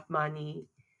mo about money.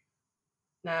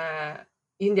 Na,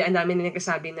 hindi, ang dami na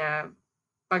nagkasabi na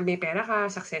pag may pera ka,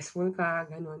 successful ka,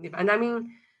 gano'n. Di ba?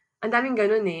 Ang daming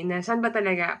gano'n eh, na saan ba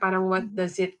talaga, parang what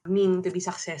does it mean to be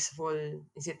successful?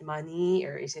 Is it money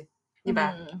or is it, di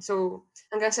ba? So,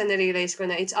 hanggang sa na-realize ko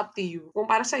na it's up to you. Kung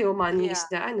para sa'yo, money is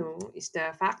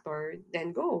the factor, then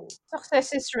go.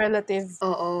 Success is relative.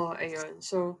 Oo, ayun.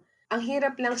 So, ang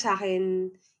hirap lang sa akin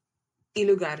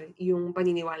ilugar yung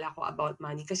paniniwala ko about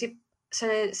money. Kasi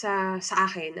sa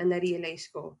akin, ang na-realize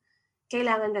ko,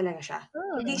 kailangan talaga siya.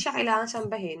 Hindi siya kailangan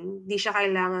sambahin, hindi siya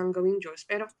kailangan gawing Diyos,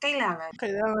 pero kailangan.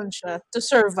 Kailangan siya to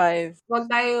survive. Wag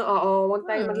tayo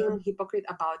maging hypocrite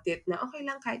about it na okay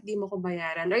lang kahit di mo ko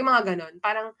bayaran. Or yung mga ganon.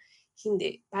 Parang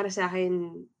hindi. Para sa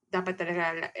akin, dapat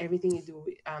talaga everything you do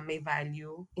may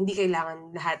value. Hindi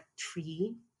kailangan lahat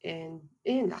free. And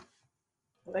yun lang.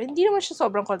 Hindi naman siya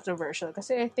sobrang controversial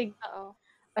kasi I think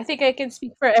I can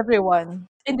speak for everyone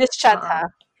in this chat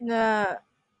na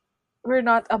we're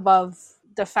not above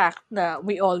the fact na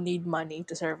we all need money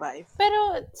to survive.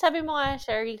 Pero sabi mo nga,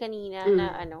 Sherry, kanina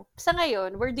na sa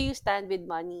ngayon, where do you stand with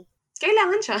money?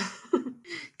 Kailangan siya.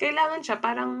 Kailangan siya.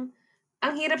 Parang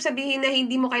ang hirap sabihin na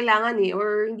hindi mo kailangan eh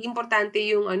or hindi importante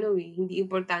yung hindi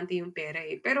importante yung pera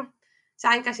eh. Pero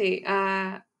sa akin kasi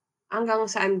hanggang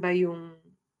saan ba yung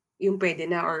pwede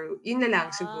na or yun na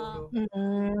lang siguro.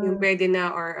 Yung pwede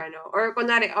na or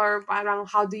kunwari or parang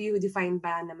how do you define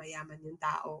ba na mayaman yung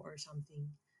tao or something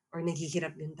or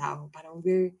naghihirap yung tao. Parang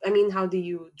how do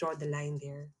you draw the line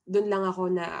there? Doon lang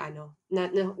ako na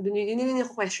doon yun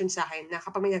yung question sa akin na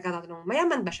kapag may nagtatanong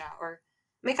mayaman ba siya or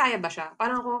may kaya ba siya?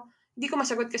 Parang ako hindi ko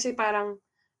masagot kasi parang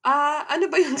ano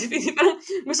ba yung definition? Parang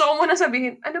gusto ko muna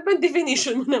sabihin, ano ba yung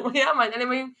definition mo na mayaman? Alam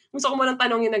mo yung, gusto ko muna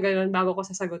tanongin na gano'n bago ko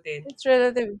sasagutin. It's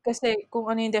relative kasi kung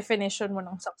ano yung definition mo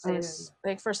ng success.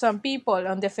 Like for some people,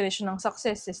 ang definition ng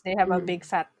success is they have a big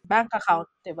fat bank account,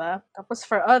 diba? Tapos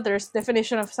for others,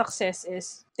 definition of success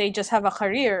is they just have a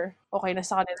career. Okay na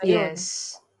sa kanila yun.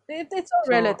 Yes. It's all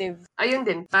relative. Ayun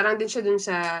din. Parang din siya dun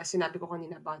sa sinabi ko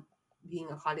kanina about being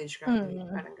a college graduate.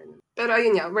 Parang ganun. Pero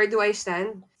ayun nga, where do I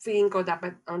stand? Feeling ko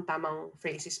dapat ang tamang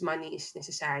phrase is money is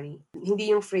necessary.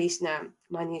 Hindi yung phrase na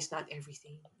money is not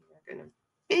everything. Ganun.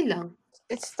 Pay lang.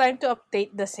 It's time to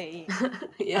update the saying.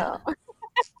 Yeah.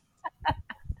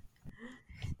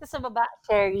 Tapos sa baba,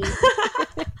 Cherry.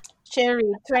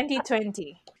 Cherry,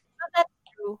 2020. That's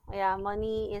true. Yeah,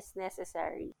 money is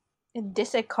necessary. In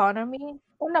this economy,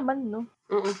 naman, no?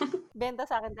 Benta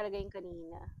sa akin talaga yung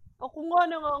kanina. O kung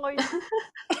ano nga ngayon.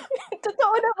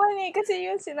 Totoo naman kasi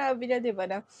yung sinabi niya, di ba,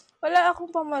 na wala akong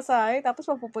pamasahe, tapos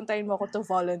mapupuntahin mo ako to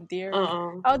volunteer.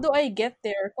 How do I get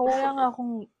there kung wala nga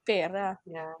akong pera?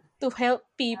 Yeah. To help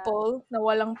people na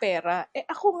walang pera.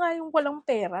 Ako nga yung walang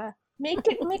pera. Make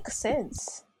it make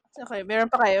sense. Okay, meron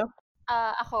pa kayo?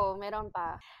 Ako, meron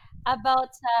pa. About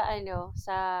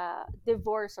sa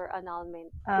divorce or annulment.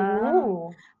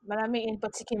 Maraming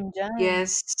input si Kim dyan.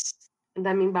 Yes. Ang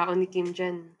daming baon ni Kim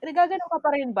dyan. Nagagano ka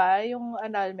pa rin ba yung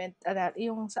annulment,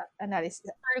 yung sa analysis?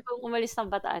 Sorry kung umalis ng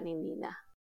bataan, hindi na.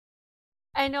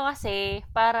 Kasi,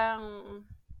 parang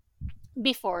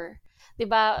before, di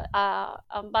ba,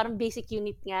 parang basic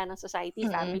unit nga ng society,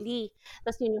 family.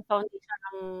 Tapos yun yung foundation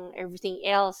ng everything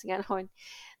else, gano'n.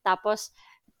 Tapos,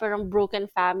 parang broken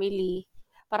family,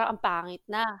 parang ang pangit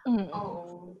na.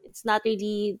 It's not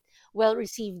really well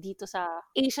received dito sa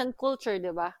Asian culture,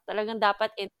 di ba? Talagang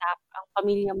dapat intact ang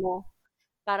pamilya mo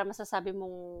para masasabi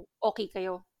mong okay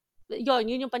kayo.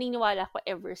 Yun yung paniniwala ko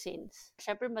ever since.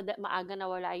 Siyempre, maaga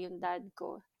nawala yung dad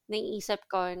ko. Naiisip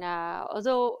ko na,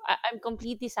 although I'm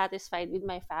completely satisfied with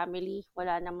my family,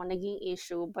 wala namang naging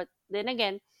issue, but then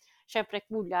again, syempre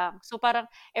kulang. So parang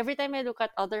every time I look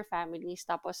at other families,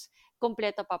 tapos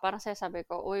kompleto pa, parang sasabi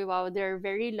ko, uy, wow, they're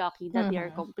very lucky that they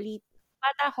are complete.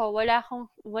 Bata ko, wala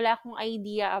akong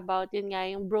idea about yun nga,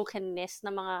 yung brokenness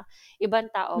ng mga ibang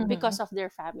tao because of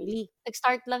their family.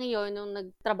 Nag-start lang yun nung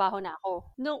nagtrabaho na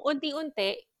ako. Nung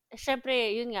unti-unti,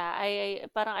 syempre, yun nga,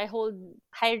 parang I hold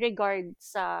high regard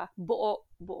sa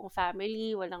buong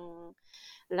family, walang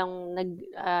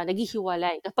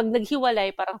naghihiwalay. Kapag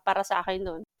naghiwalay, parang para sa akin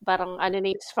nun, parang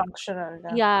dysfunctional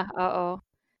na. Yeah, oo.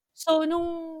 So,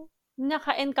 nung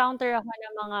naka-encounter ako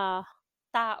ng mga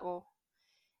tao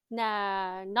na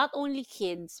not only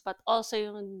kids, but also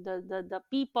yung the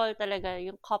people talaga,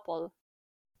 yung couple,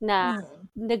 na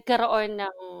nagkaroon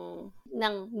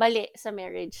ng mali sa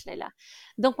marriage nila.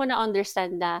 Doon ko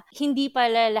na-understand na hindi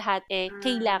pala lahat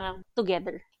kailangan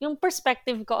together. Yung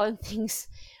perspective ko on things,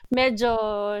 medyo,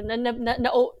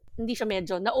 hindi siya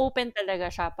medyo, na-open talaga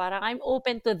siya. Parang I'm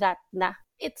open to that na.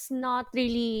 It's not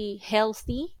really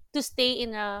healthy to stay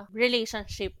in a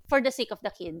relationship for the sake of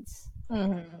the kids.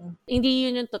 Hindi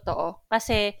yun yung totoo.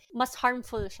 Kasi mas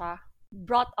harmful siya.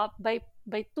 Brought up by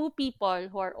two people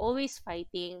who are always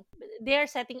fighting. They are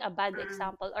setting a bad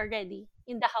example already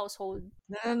in the household.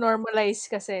 Normalize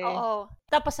kasi. Oo.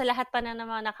 Tapos sa lahat pa na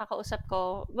naman nakakausap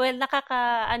ko, well,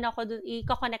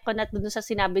 i-connect ko na dun sa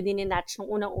sinabi din ni Natch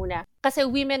nung unang-una. Kasi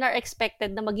women are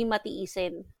expected na maging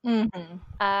matiisin.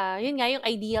 Yun nga, yung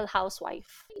ideal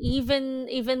housewife. Even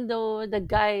though the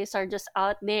guys are just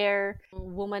out there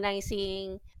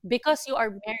womanizing, because you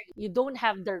are married, you don't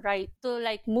have the right to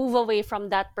move away from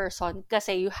that person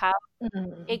kasi you have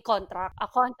a contract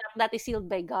that is sealed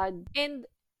by God. And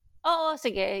oo,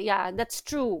 sige, yeah, that's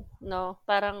true, no?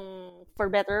 Parang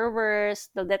for better or worse,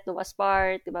 till death do us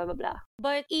part, blah, blah, blah.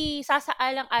 But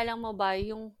isasaalang-alang mo ba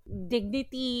yung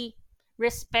dignity,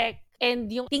 respect,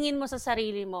 and yung tingin mo sa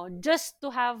sarili mo just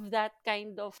to have that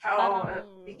kind of parang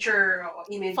picture,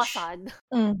 image, facade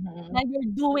na you're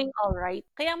doing all right.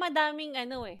 Kaya madaming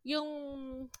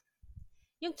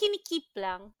yung kinikip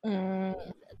lang,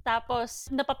 tapos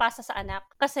napapasa sa anak.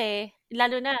 Kasi,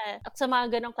 lalo na, sa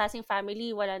mga ganong klaseng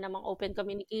family, wala namang open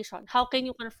communication. How can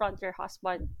you confront your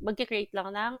husband? Magkikreate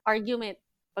lang ng argument.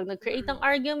 Pag nag-create ng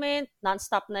argument,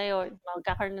 non-stop na yon.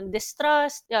 Magkakaroon ng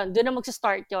distrust, yun, doon na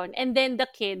mag-start yon. And then the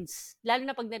kids, lalo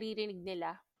na pag naririnig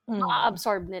nila,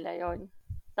 ma-absorb nila yon.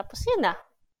 Tapos yun na.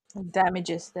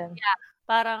 Damages them. Yeah.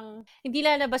 Parang, hindi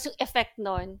lalabas yung effect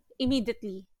nun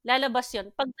immediately. Lalabas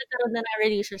yun pag nagkaroon na ng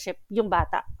relationship yung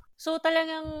bata. So,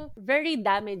 talagang very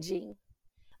damaging.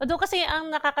 Although kasi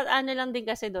ang nakakaano lang din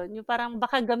kasi doon, yung parang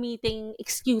baka gamiting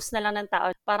excuse na lang ng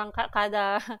tao. Parang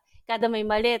kada may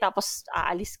mali, tapos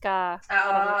aalis ka.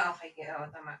 Okay. Oo,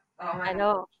 tama.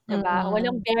 Diba?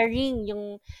 Walang bearing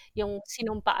yung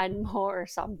sinumpaan mo or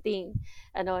something.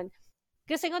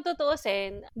 Kasi kung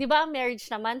tutuusin, di ba ang marriage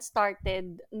naman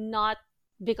started not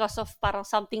because of parang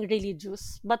something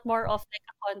religious, but more of a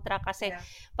contract kasi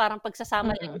parang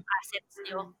pagsasama lang yung assets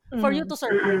nyo for you to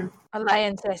survive.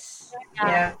 Alliances.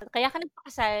 Kaya ka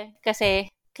nagpakasal kasi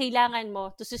kailangan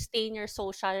mo to sustain your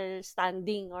social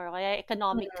standing or kaya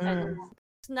economic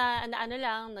na ano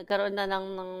lang, nagkaroon na ng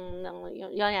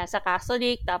yun nga, sa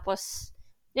Catholic, tapos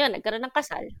yun, nagkaroon ng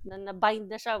kasal, na-bind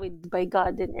na siya by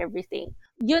God and everything.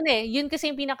 Yun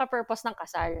kasi yung pinaka-purpose ng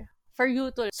kasal, for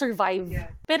you to survive. Yeah.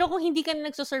 Pero kung hindi ka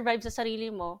na nagsusurvive sa sarili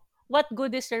mo, what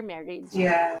good is your marriage?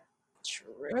 Yeah.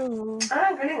 True.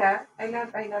 Galing I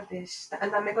love this.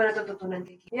 Ang dami ko natututunan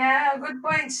kay Kim. Yeah, good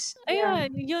points. Yeah.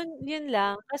 Ayun, yun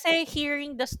lang. Kasi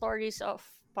hearing the stories of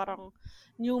parang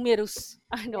numerous,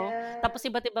 tapos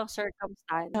iba't ibang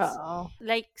circumstance. Oo.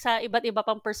 Like, sa iba't iba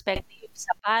pang perspective,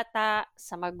 sa bata,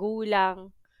 sa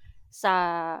magulang, sa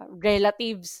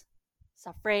relatives, sa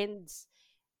friends.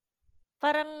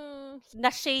 Parang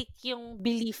na-shake yung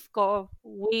belief ko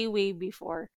way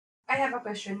before. I have a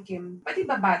question, Kim. Pati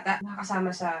ba bata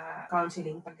nakakasama sa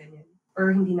counseling pag ganyan?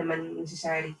 Or hindi naman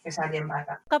necessarily kasali ang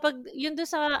bata? Kapag yun doon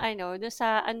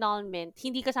sa annulment,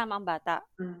 hindi kasama ang bata.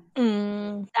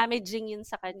 Damaging yun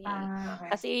sa kanya. Okay.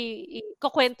 Kasi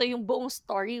kukwento yung buong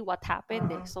story, what happened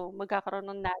So, magkakaroon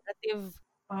ng narrative.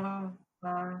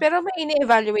 Pero may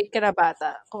ini-evaluate ka na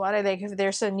bata? Kung like, if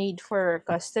there's a need for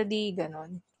custody,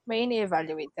 ganon. May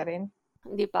ini-evaluate ka rin?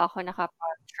 Hindi pa ako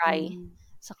nakapag-try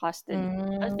sa custody.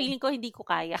 Feeling ko hindi ko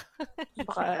kaya.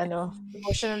 Baka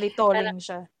emotionally tolling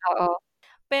siya. Oo.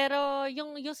 Pero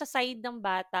yung sa side ng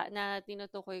bata na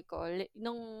tinutukoy ko,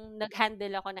 nung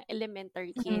nag-handle ako ng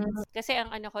elementary kids, kasi ang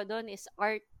ko doon is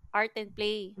art and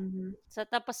play. So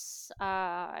tapos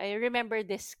I remember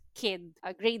this kid,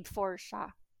 grade 4 siya.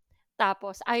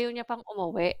 Tapos ayaw niya pang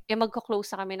umuwi.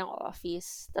 Magko-close na kami ng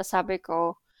office. Tapos sabi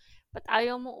ko, ba't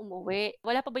ayaw mo umuwi?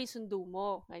 Wala pa ba yung sundo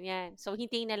mo? Ganyan. So,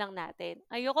 hintayin na lang natin.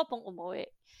 Ayoko pong umuwi.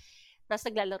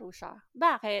 Tapos naglalaro siya.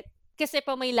 Bakit? Kasi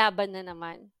pa may laban na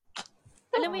naman.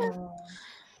 Alam mo yun?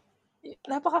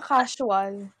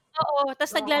 Napaka-casual. Oo.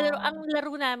 Tapos naglalaro. Ang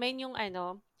laro namin yung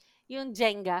yung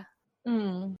Jenga.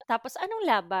 Tapos anong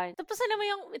laban? Tapos alam mo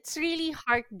yung it's really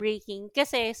heartbreaking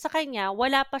kasi sa kanya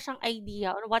wala pa siyang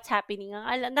idea on what's happening.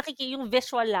 Yung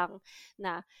visual lang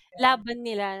na laban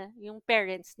nila yung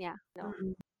parents niya.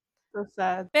 So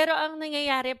sad. Pero ang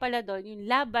nangyayari pala doon, yung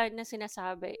laban na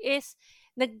sinasabi is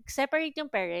nag-separate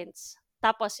yung parents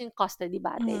tapos yung custody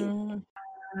battle.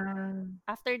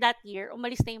 After that year,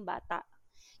 umalis na yung bata.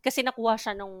 Kasi nakuha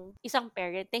siya nung isang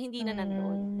parent na hindi na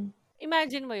nandoon.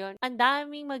 Imagine mo yon, ang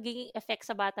daming magiging effect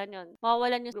sa bata yon.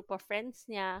 Mawawalan yung group of friends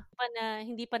niya,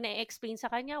 hindi pa na-explain sa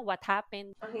kanya what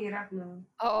happened. Ang hirap, no?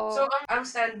 Oo. So, ang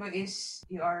stand mo is,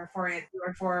 you are for it. You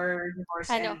are for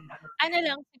divorce and...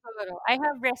 lang siguro, I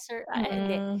have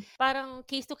hindi. Parang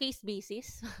case-to-case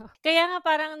basis. Kaya nga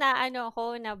parang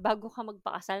ako na bago ka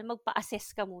magpakasal, magpa-assess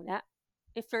ka muna.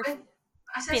 If you're fitted.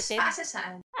 Assess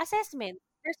saan? Assessment.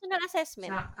 Personal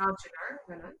assessment. Sa counselor?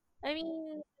 Ganun? I mean,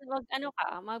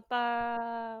 magpa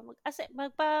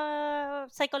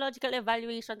psychological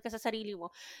evaluation ka sa sarili mo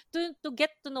to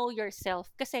get to know yourself.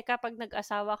 Kasi kapag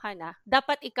nag-asawa ka na,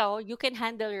 dapat ikaw, you can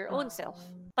handle your own self.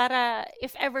 Para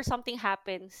if ever something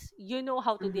happens, you know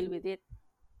how to deal with it.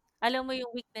 Alam mo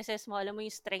yung weaknesses mo, alam mo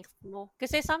yung strength mo.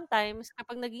 Kasi sometimes,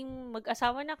 kapag naging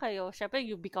mag-asawa na kayo, syempre,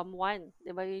 you become one.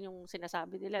 Diba yun yung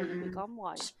sinasabi nila, you become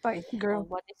one. Spite, girl.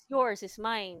 What is yours is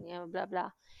mine, blah, blah.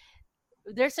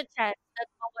 There's a chance that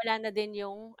mawala na din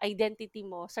yung identity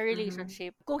mo sa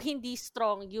relationship kung hindi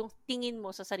strong yung tingin mo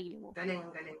sa sarili mo. Galing.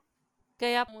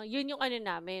 Kaya yun yung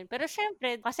namin. Pero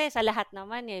syempre, kasi sa lahat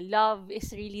naman love is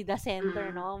really the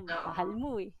center, no? Mahal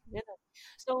mo Ganun.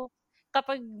 So,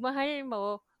 kapag mahal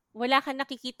mo, wala kang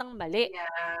nakikitang mali.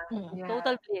 Yeah.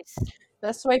 Total bliss.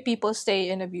 That's why people stay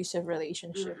in abusive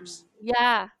relationships.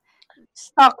 Yeah.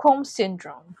 Stockholm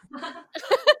Syndrome.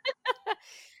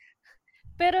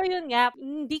 Pero yun nga,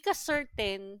 hindi ka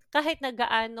certain kahit na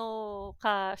gaano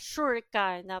ka sure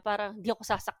ka na parang hindi ako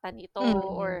sasaktan ito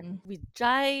or we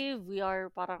jive, we are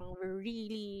parang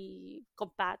really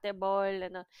compatible.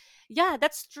 Yeah,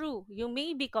 that's true. You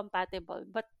may be compatible,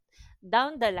 but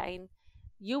down the line,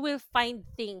 you will find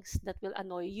things that will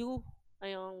annoy you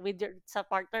with sa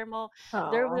partner mo.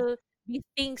 There will be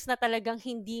things na talagang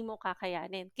hindi mo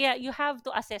kakayanin. Kaya you have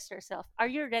to assess yourself. Are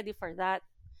you ready for that?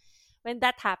 When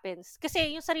that happens.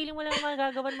 Kasi yung sarili mo lang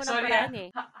magagawan mo ng paraan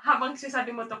Habang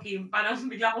sinasabi mo to, Kim, parang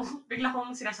bigla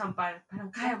kong sinasampal. Parang,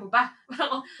 kaya mo ba?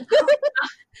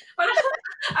 Parang,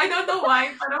 I don't know why.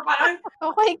 Parang,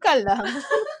 okay ka lang.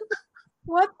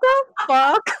 What the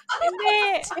fuck?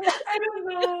 Hindi. I don't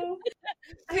know.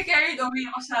 Kasi carried away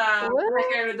ako sa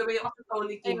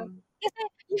Tony Kim. Kasi,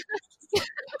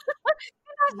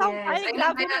 yes,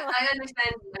 I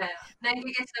understand na.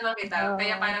 Nagigets naman kita.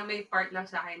 Kaya parang may part lang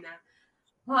sa akin na,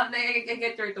 I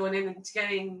get your tone and it's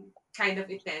getting kind of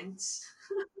intense.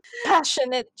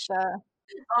 Passionate siya.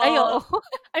 Ay, oo. Oo.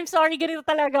 I'm sorry, ganito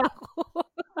talaga ako.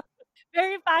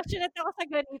 Very passionate ako sa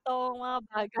ganitong mga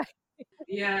bagay.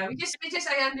 Yeah, which is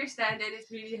I understand and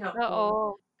it's really helpful.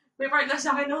 Oo. May part na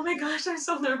sa'kin, oh my gosh, I'm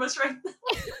so nervous right now.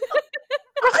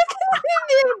 Bakit ka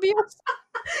nervous?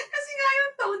 Kasi nga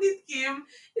yung tone ni Kim,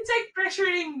 it's like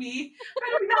pressuring me.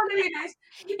 Pero bigla ko na-realize,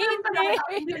 hindi pa naman pala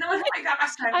Hindi. hindi naman ako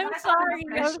ikakasal. I'm Bakit ako sorry, I'm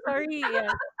na-pressure? sorry.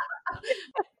 Yeah.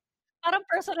 Parang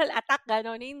personal attack,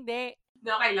 gano'n. Hindi.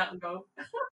 No, okay lang, go.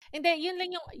 Hindi,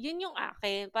 yun yung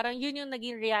akin. Parang yun yung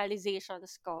naging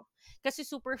realizations ko. Kasi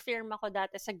super firm ako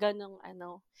dati sa ganong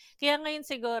ano. Kaya ngayon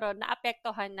siguro,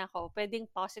 naapektuhan ako. Pwedeng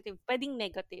positive, pwedeng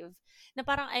negative. Na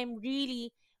parang I'm really,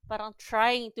 parang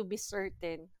trying to be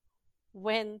certain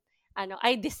when,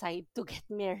 I decide to get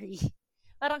married.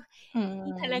 Parang,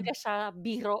 hindi talaga siya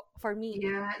biro for me.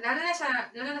 Yeah,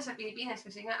 lalo na sa Pilipinas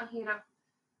kasi nga ang hirap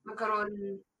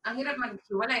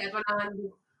maghiwalay at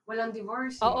walang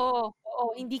divorce eh. Oo,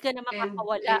 hindi ka na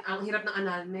makakawala. And ang hirap ng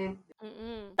annulment.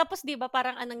 Tapos 'di ba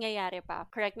parang anong nangyayari pa,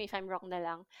 correct me if I'm wrong na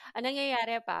lang, ang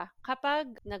nangyayari pa,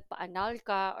 kapag nagpa-annul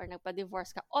ka or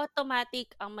nagpa-divorce ka,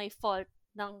 automatic ang may fault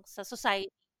sa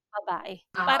society, babae.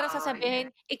 Parang Yeah. sasabihin,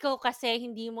 ikaw kasi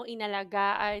hindi mo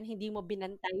inalagaan, hindi mo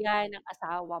binantayan ang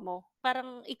asawa mo.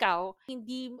 Parang ikaw,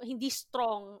 hindi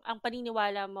strong ang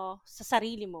paniniwala mo sa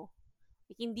sarili mo.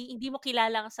 Hindi mo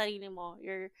kilala ang sarili mo,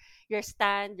 your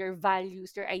stand, your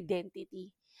values, your identity.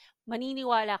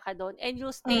 Maniniwala ka doon and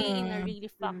you'll stay in a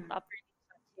really fucked up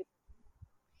relationship.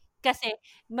 Kasi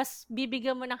mas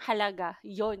bibigyan mo ng halaga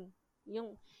yung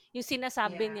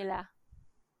sinasabi Yeah. nila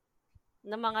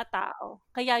ng mga tao.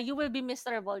 Kaya you will be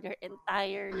miserable your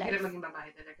entire Ang hirap life. maging babae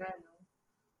talaga, no?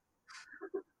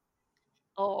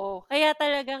 Oo. Kaya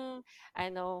talagang,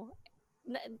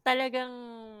 talagang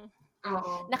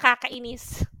Oo.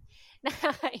 nakakainis.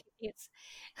 Nakakainis.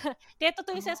 Kaya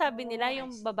totoo yung sinasabi nila, I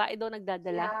yung see. babae daw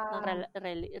nagdadala ng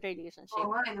Yeah. relationship.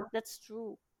 Oo nga, ano? That's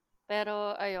true.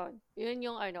 Pero ayun, yun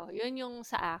yung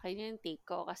sa akin, yun yung take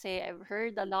ko. Kasi I've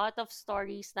heard a lot of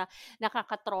stories na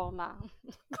nakakatrauma.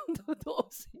 Kung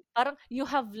tutuusin. Parang you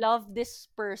have loved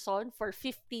this person for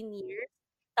 15 years,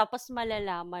 tapos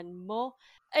malalaman mo.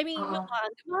 I mean, Oo.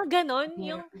 yung mga ganon,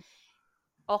 Hirap.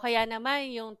 o kaya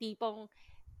naman yung tipong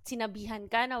sinabihan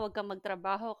ka na huwag kang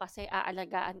magtrabaho kasi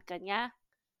aalagaan ka niya.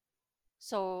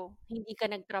 So, hindi ka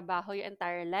nagtrabaho yung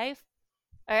entire life.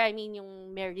 Or I mean,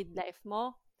 yung married life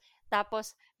mo.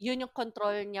 Tapos, yun yung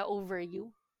control niya over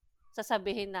you.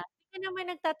 Sasabihin na, hindi ka naman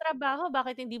nagtatrabaho,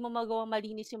 bakit hindi mo magawang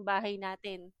malinis yung bahay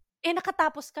natin?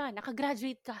 Nakatapos ka,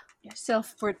 nakagraduate ka. Yung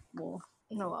self-worth mo,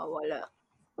 nawawala.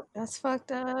 That's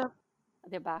fucked up.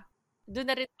 Diba? Doon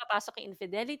na rin papasok yung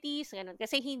infidelities, ganun.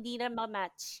 Kasi hindi na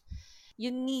ma-match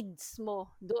yung needs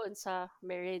mo doon sa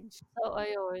marriage. So,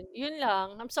 ayun. Yun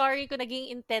lang. I'm sorry kung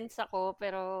naging intense ako,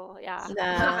 pero yeah.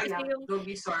 Nah. Okay lang. Don't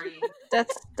be sorry.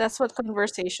 That's what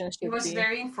conversation It should was be.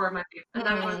 very informative. Ang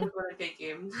dami ko natutunan kay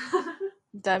Kim.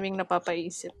 Daming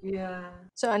napapaisip. Yeah.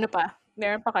 So, ano pa?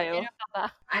 Meron pa kayo? Meron pa ba?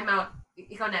 I'm out.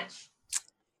 Ikaw, Natch.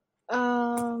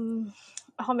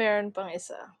 Ako meron pang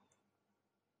isa.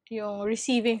 Yung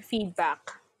receiving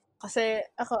feedback. Kasi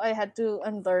ako, I had to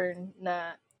unlearn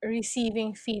na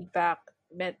receiving feedback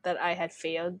meant that I had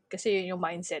failed. Kasi yun yung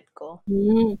mindset ko.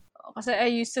 Kasi I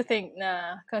used to think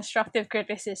na constructive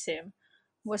criticism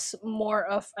was more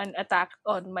of an attack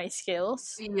on my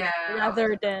skills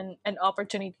rather than an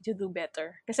opportunity to do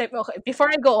better. Kasi, okay, before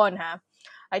I go on,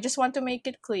 I just want to make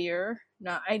it clear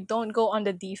na I don't go on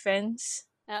the defense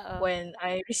when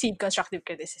I receive constructive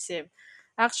criticism.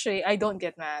 Actually, I don't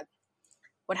get mad.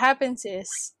 What happens is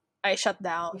I shut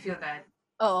down. You feel bad?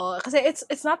 Kasi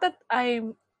it's not that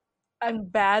I'm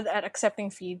bad at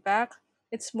accepting feedback.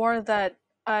 It's more that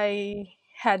I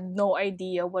had no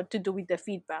idea what to do with the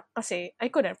feedback kasi I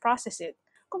couldn't process it.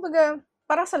 Kumbaga,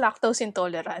 parang sa lactose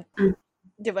intolerant.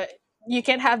 Diba? You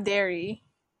can't have dairy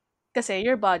kasi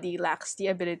your body lacks the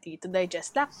ability to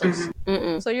digest lactose.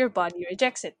 So your body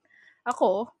rejects it.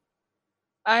 Ako,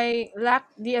 I lack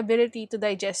the ability to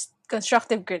digest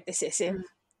constructive criticism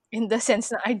in the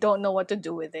sense na I don't know what to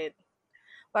do with it.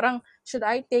 Parang, should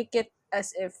I take it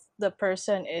as if the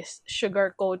person is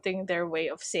sugarcoating their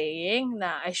way of saying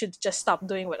na I should just stop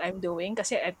doing what I'm doing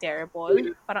kasi I'm terrible?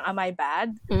 Parang, am I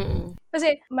bad?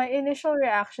 Kasi my initial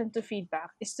reaction to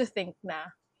feedback is to think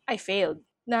na I failed.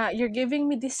 Na you're giving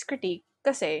me this critique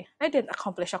kasi I didn't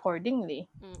accomplish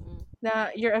accordingly.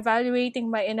 Na you're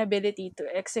evaluating my inability to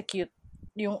execute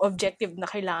yung objective na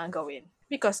kailangan gawin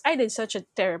because I did such a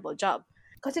terrible job.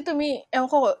 Kasi to me, ewan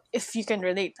ko if you can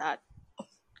relate that.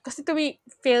 Kasi to me,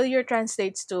 failure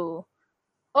translates to,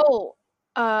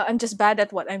 I'm just bad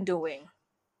at what I'm doing.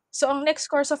 So ang next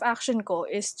course of action ko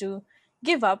is to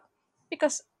give up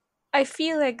because I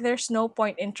feel like there's no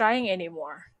point in trying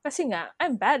anymore. Kasi nga,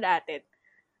 I'm bad at it.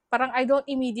 Parang I don't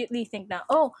immediately think na,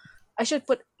 oh, I should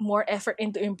put more effort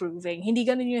into improving. Hindi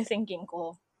ganun yung thinking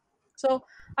ko. So,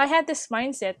 I had this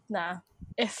mindset na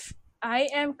if I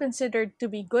am considered to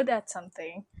be good at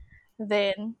something,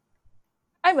 then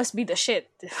I must be the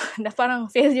shit. Na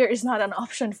parang failure is not an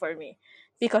option for me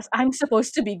because I'm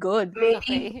supposed to be good. Maybe,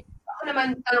 Okay. ako naman,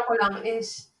 tanong ko lang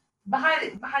is,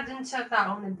 baka dun sa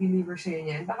taong nag-deliver sa'yo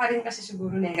niyan, baka rin kasi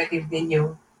siguro negative din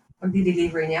yung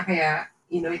pag-deliver niya, kaya,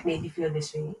 it made you feel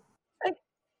this way.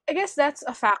 I guess that's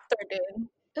a factor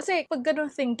din. Kasi pag ganun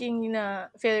thinking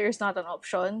na failure is not an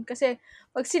option, kasi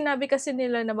pag sinabi kasi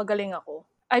nila na magaling ako,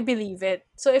 I believe it.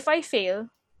 So if I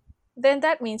fail, then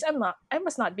that means I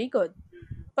must not be good.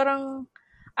 Parang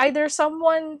either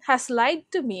someone has lied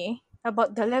to me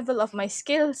about the level of my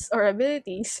skills or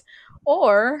abilities,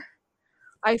 or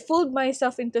I fooled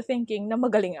myself into thinking na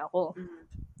magaling ako.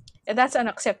 And that's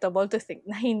unacceptable to think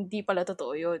na hindi pala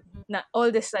totoo yun. Na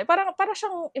all this time, para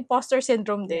siyang imposter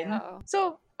syndrome din. Oo.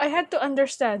 So, I had to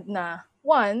understand na,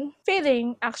 one,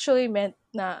 failing actually meant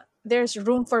na there's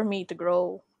room for me to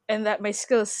grow and that my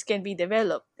skills can be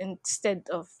developed instead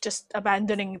of just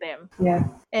abandoning them. Yeah.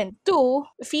 And two,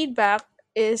 feedback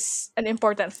is an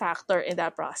important factor in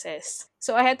that process.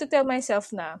 So, I had to tell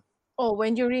myself na,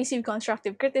 when you receive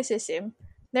constructive criticism,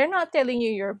 they're not telling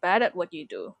you you're bad at what you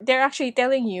do. They're actually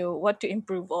telling you what to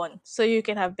improve on so you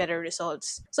can have better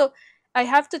results. So I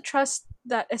have to trust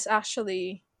that it's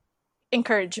actually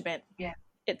encouragement. Yeah.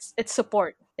 It's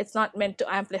support. It's not meant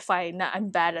to amplify na I'm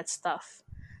bad at stuff.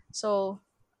 So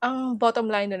ang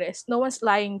bottom line nun is no one's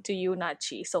lying to you,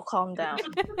 Nachi. So calm down.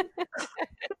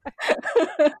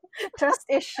 Trust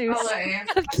issues. Okay.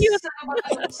 Cute.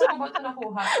 Saan ba ito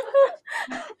nakuha?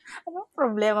 Anong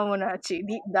problema mo, Nachi?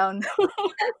 Deep down.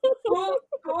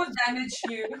 Who damaged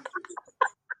you?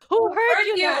 Who hurt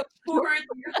you? you? Who hurt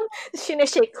you?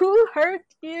 Sinashake. Who hurt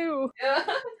you?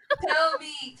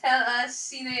 Tell us,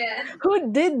 sino yan?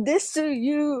 Who did this to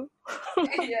you?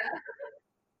 Yeah.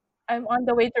 I'm on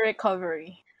the way to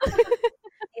recovery.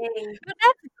 Yay. But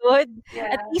that's good.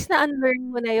 Yeah. At least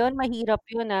na-unlearn mo na yun. Mahirap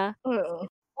yun, ah. Oo.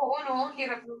 Oo, no? Ang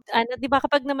hirap. Di ba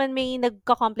kapag naman may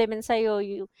nagka-compliment sa'yo,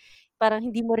 parang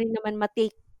hindi mo rin naman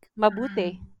ma-take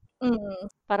mabuti.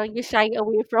 Parang you shy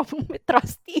away from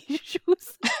trust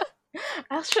issues.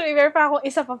 Actually, meron pa akong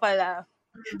isa pa pala.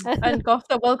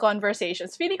 Uncomfortable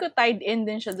conversations. Feeling ko tied in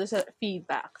din siya doon sa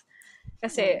feedback.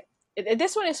 Kasi,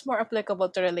 this one is more applicable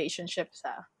to relationships,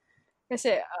 ha.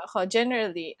 Kasi ako,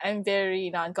 generally, I'm very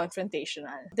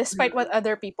non-confrontational. Despite what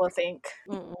other people think.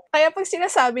 Kaya pag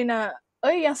sinasabi na,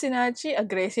 oy, yung sinachi,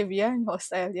 aggressive yan,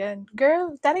 hostile yan.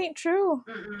 Girl, that ain't true.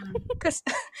 Because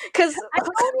I'm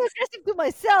only aggressive to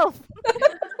myself.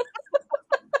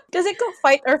 Kasi kung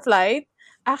fight or flight,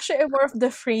 actually, I'm more of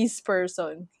the freeze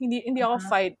person. Hindi ako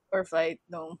fight or flight,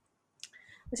 no.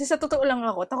 Kasi sa totoo lang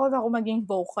ako, takot ako maging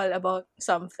vocal about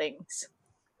some things.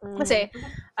 Kasi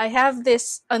I have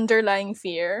this underlying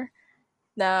fear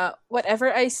na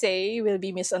whatever I say will be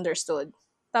misunderstood.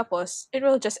 Tapos, it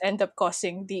will just end up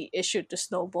causing the issue to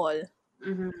snowball.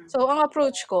 So, ang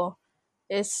approach ko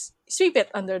is sweep it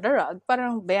under the rug.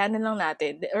 Parang bayanan lang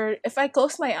natin. Or if I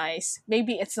close my eyes,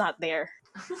 maybe it's not there.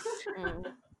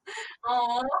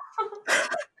 Aww.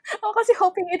 Kasi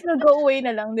hoping it will go away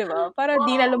na lang, di ba? Para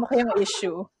di na lumaki yung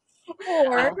issue.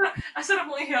 Or, asarap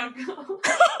mo ihag.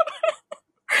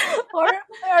 or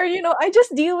I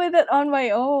just deal with it on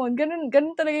my own.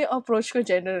 Ganun talaga yung approach ko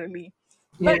generally.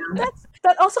 But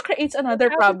that also creates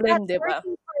another problem, di ba?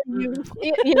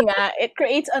 Yun nga, it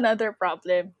creates another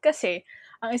problem. Kasi,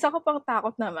 ang isa ko pang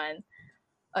takot naman,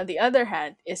 on the other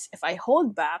hand, is if I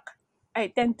hold back, I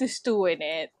tend to stew in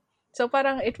it. So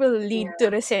parang it will lead to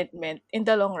resentment in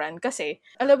the long run. Kasi,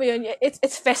 alam mo yun,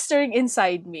 it's festering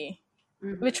inside me.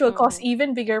 Which will cause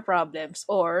even bigger problems,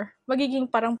 or magiging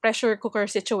parang pressure cooker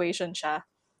situation siya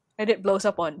and it blows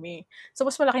up on me. So,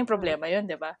 mas malaking problema yun,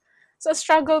 di ba? So,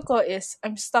 struggle ko is,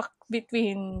 I'm stuck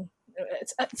between,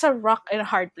 it's a rock and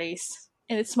a hard place,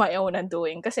 and it's my own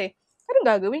undoing. Kasi, anong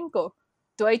gagawin ko?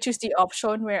 Do I choose the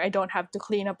option where I don't have to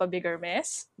clean up a bigger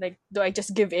mess? Like, do I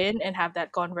just give in and have that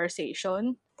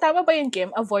conversation? Tama ba yun, Kim?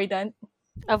 Avoidant?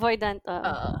 Avoidant.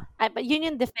 Yun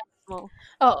yung defense mo.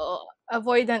 Oo.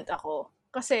 Avoidant ako.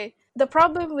 Kasi, the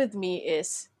problem with me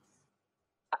is,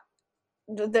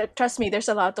 trust me, there's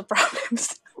a lot of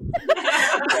problems.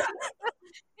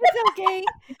 It's okay.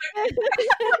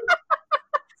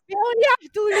 We only have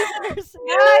 2 listeners.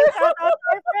 Guys, shout out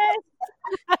our friends.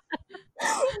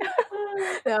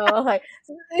 No, okay.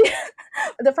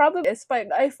 The problem is, pag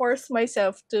I force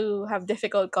myself to have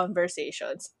difficult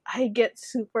conversations, I get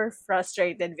super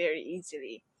frustrated very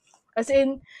easily. As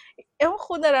in, ewan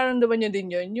ko nararamdaman niyo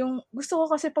din yun. Yung gusto ko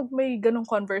kasi pag may ganong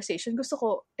conversation, gusto ko,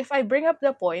 if I bring up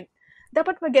the point,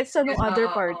 dapat mag-gets na Yes, nung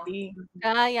other oo. party.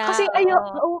 Yeah, Kasi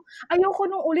ayoko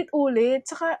nung ulit-ulit.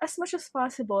 Saka as much as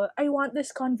possible, I want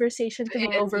this conversation to be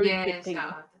And over with yes, quickly.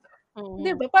 totoo.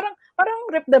 Di ba? Parang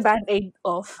rip the band-aid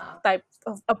off type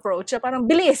of approach. Parang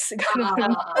bilis.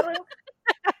 Ganun.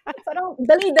 Parang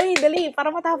dali,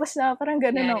 para matapos na. Parang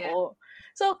ganun Yeah. ako.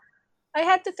 So, I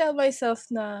had to tell myself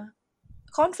na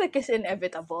conflict is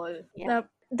inevitable. Yeah. Na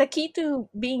the key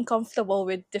to being comfortable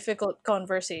with difficult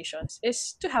conversations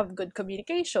is to have good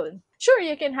communication. Sure,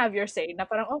 you can have your say na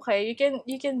parang okay, you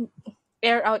can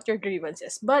air out your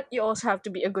grievances, but you also have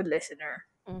to be a good listener.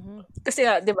 Kasi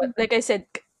di ba, like I said,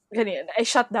 ganyan, I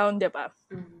shut down, di ba?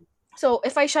 So,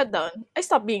 if I shut down, I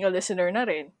stop being a listener na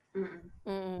rin.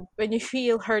 When you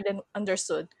feel heard and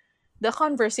understood, the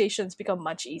conversations become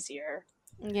much easier.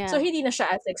 Yeah. So, hindi na siya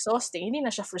as exhausting, hindi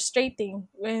na siya frustrating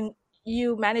when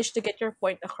you manage to get your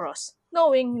point across,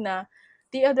 knowing na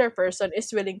the other person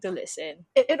is willing to listen.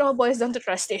 It all boils down to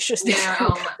trust issues. Yeah,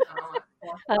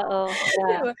 Oo.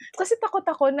 Diba? Kasi takot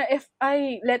ako na if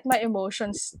I let my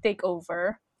emotions take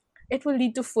over, it will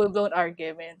lead to full-blown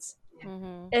arguments.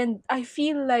 And I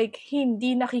feel like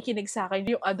hindi nakikinig sa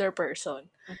akin yung other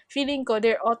person. Feeling ko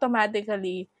they're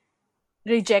automatically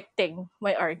rejecting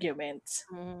my arguments.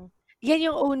 Yan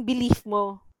yung own belief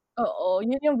mo. Oo,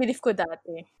 yun yung belief ko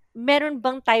dati. Meron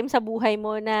bang time sa buhay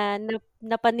mo na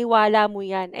napaniwala mo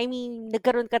yan? I mean,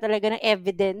 nagkaroon ka talaga ng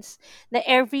evidence na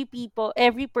every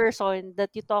person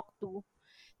that you talk to,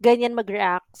 ganyan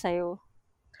mag-react sa'yo?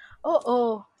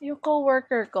 Oo, yung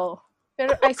coworker ko.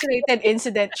 Pero isolated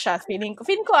incident siya. Feeling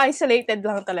ko isolated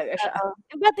lang talaga siya.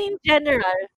 But in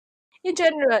general? In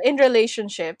general, in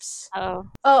relationships.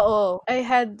 Oo. I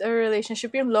had a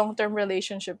relationship, yung long-term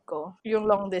relationship ko, yung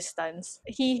long distance.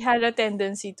 He had a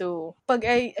tendency to, pag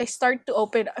I start to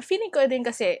open, feeling ko din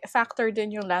kasi, factor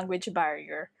din yung language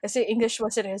barrier. Kasi English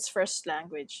wasn't his first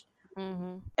language.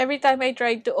 Every time I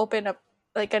tried to open up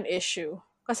like an issue,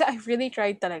 kasi I really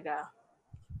tried talaga.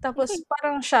 Tapos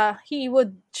parang he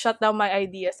would shut down my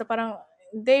ideas. So parang,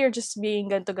 they're just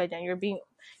being ganito ganyan.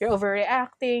 You're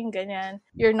overreacting, ganyan.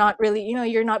 You're not really,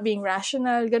 you're not being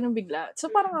rational, ganun bigla. So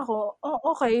parang ako,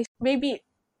 okay, maybe,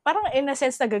 parang in a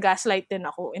sense, nag-gaslight din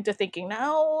ako into thinking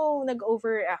na,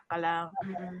 nag-overreact ka lang.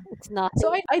 It's nothing.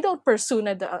 So I don't pursue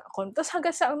na ako. Tapos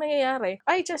hanggang sa ang nangyayari,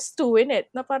 I just two in it.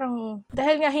 Na parang,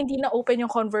 dahil nga hindi na open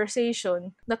yung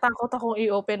conversation, natakot akong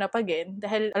i-open up again,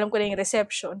 dahil alam ko na yung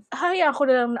reception,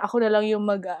 ako na lang yung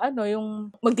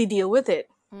yung magdi-deal with it.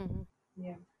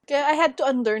 Yeah. Kaya I had to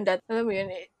unlearn that. Alam mo yun,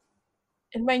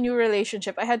 in my new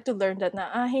relationship, I had to learn that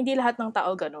na hindi lahat ng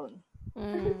tao ganun.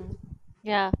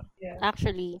 Yeah.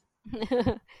 Actually.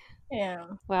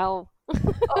 Yeah. Wow.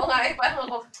 Oo nga, parang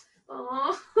ako,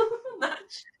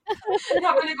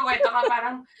 habang nagkukwento ka,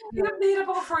 parang, hirap na hirap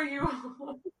ako for you.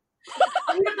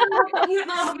 Ang hirap na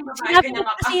nga maging babae, ganyan ka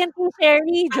pa. Kasi yan kung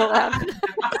Sherry, joke lang.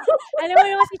 Alam mo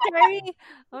naman si Sherry,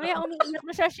 mamaya umiiyak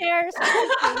na siya, shares.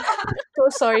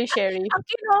 So sorry, Sherry. Ang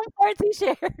kinomfort si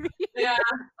Sherry. Yeah.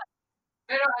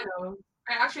 Pero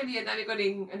actually, ang dami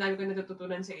ko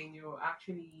natututunan sa inyo.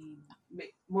 Actually,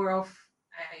 more of,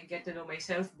 I get to know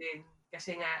myself din.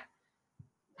 Kasi nga,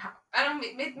 parang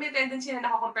may tendency na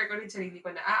nakakompare ko rin sarili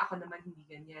ko na, ako naman hindi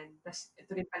ganyan. Tapos,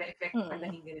 ito rin pala effect pag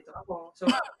naging ganito ako. So,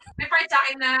 may part sa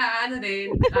akin na,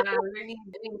 learning,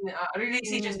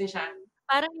 realizations din siya.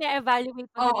 Parang na-evaluate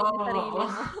mo yung sarili mo.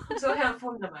 So,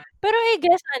 helpful naman. Pero I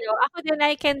guess, ako din,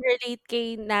 I can relate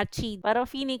kay Nachi. Parang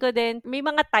feeling ko din, may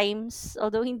mga times,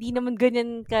 although hindi naman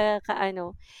ganyan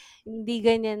hindi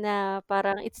ganyan na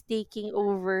parang it's taking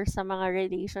over sa mga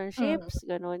relationships,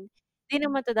 ganun. Hindi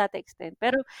naman to that extent.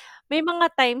 Pero may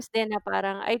mga times din na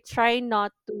parang I try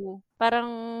not to,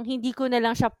 parang hindi ko na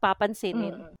lang siya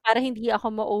papansinin. Para hindi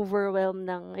ako ma-overwhelm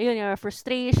ng, yung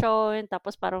frustration,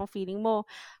 tapos parang feeling mo,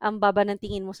 ang baba ng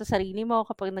tingin mo sa sarili mo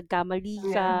kapag nagkamali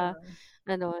ka.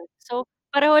 So,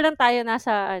 pareho lang tayo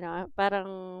nasa, parang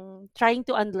trying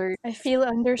to unlearn. I feel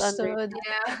understood.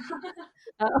 Yeah.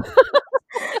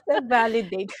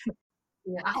 Nag-validate.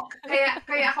 Yeah.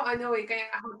 Kaya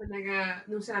ako talaga,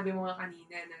 nung sinabi mo nga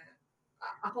kanina na,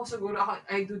 ako siguro,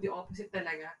 I do the opposite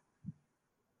talaga.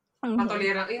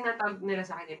 Patulera, yun ang tawag nila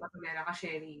sa akin, patulera ka,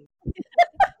 Sherry.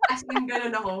 As in,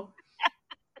 ganun ako.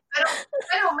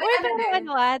 Pero may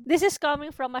this is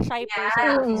coming from a shy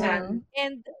person.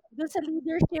 And dun sa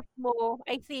leadership mo,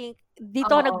 I think,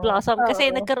 dito nag-blossom.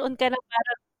 Kasi nagkaroon ka ng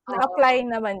parang Na-apply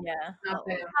naman niya.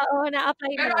 Na-apply. Oo,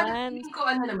 na-apply Pero naman. feeling ko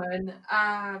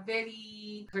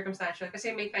very circumstantial.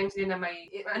 Kasi may times din na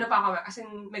pa ako, as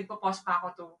in, magpo-pause pa ako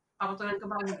to. Papatulan ko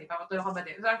ba o hindi? Papatulan ko ba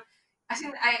din? So, as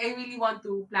in, I really want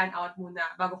to plan out muna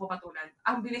bago ko patulan.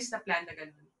 Ang bilis na plan na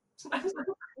ganun.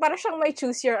 Para siyang may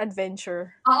choose your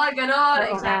adventure. Oo, gano'n.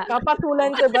 Oo Exactly.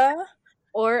 Papatulan ko ba?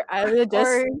 Or I will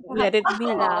just let it be.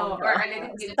 Or I let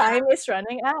it be. Time is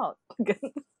running out.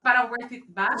 Parang worth it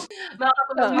ba?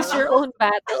 Makakatulong Choose your own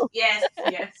battle. Yes.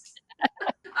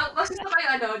 Mas gusto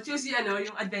kayo, choose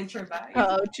yung adventure ba?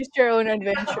 Choose your own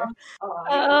adventure.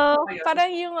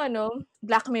 Parang yung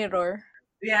Black Mirror.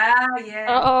 Yeah, yes.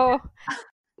 Oo.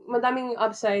 Madaming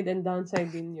upside and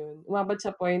downside din yun. Umabot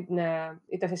sa point na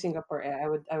ito sa Singapore,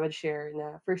 I would share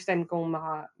na first time kong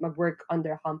mag-work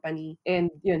under a company. And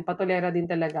yun, patulera din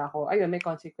talaga ako. Ayun, may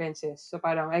consequences. So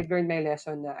parang I learned my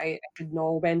lesson na I should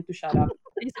know when to shut up.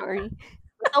 Ay, sorry.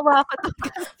 Natawa ko to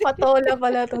kasi. Patola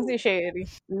pala tong si Sherry.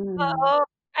 Oo.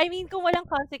 I mean, kung walang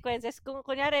consequences, kung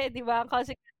kunyari, di ba, ang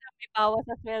consequences may bawas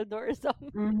sa sweldo or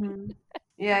something.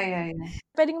 Yeah.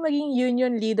 Pwedeng maging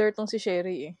union leader tong si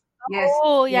Sherry eh. Yes.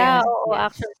 Oo, yeah. Yes, Oo, yes.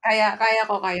 actually. Kaya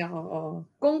ko. Oo.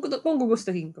 Kung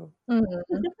gugustuhin ko.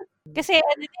 Kasi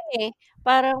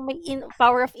parang may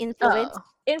power of influence.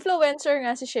 Influencer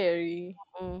nga si Sherry.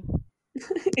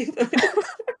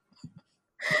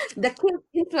 The king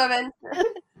influencer.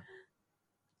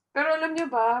 Pero alam niyo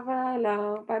ba,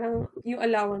 parang yung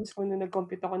allowance ko nung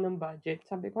nag-compute ako ng budget,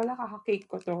 sabi ko, kaka-cake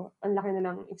ko to. Ang laki na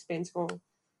ng expense ko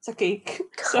sa cake.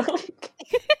 So,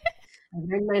 I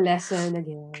learned my lesson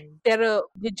again. Pero,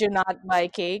 did you not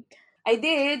buy cake? I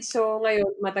did. So,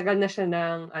 ngayon, matagal na siya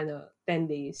ng,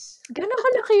 10 days. Gano'n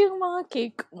kalaki yung mga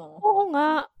cake mo? Oo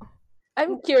nga.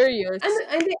 I'm curious.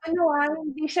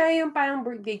 Hindi siya yung parang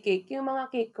birthday cake. Yung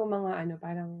mga cake ko,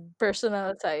 parang...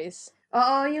 Personal size.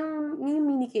 Oo, yung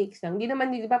mini cakes lang. Hindi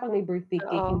naman, di ba, pag may birthday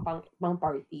cake, yung pang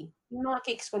party. Yung mga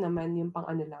cakes ko naman, yung pang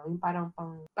lang, yung parang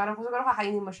kung siguro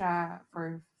kakainin mo siya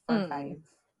for 5.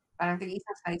 Parang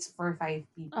tig-isang slice for 5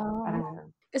 people. Parang gano'n.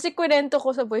 Kasi kwento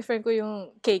ko sa boyfriend ko yung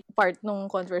cake part nung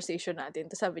conversation natin.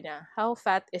 Tapos sabi niya, how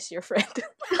fat is your friend?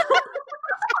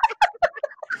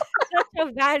 Such a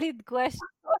valid question.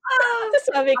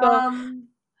 Sabi ko,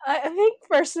 I think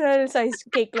personal size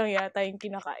cake lang yata yung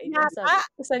kinakain niya.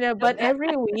 Sabi niya, but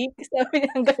every week, sabi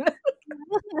niya gano'n.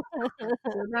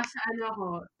 So, nasa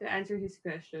ako, to answer his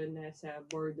question, nasa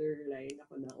borderline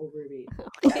ako na overweight.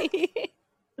 Okay.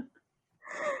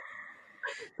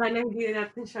 Sana hindi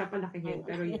natin siya palakihin,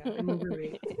 pero yeah, I'm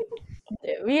overweight.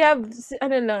 We have,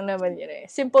 lang naman yun eh.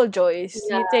 Simple joys.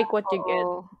 You take what you get.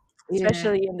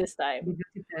 Especially in this time.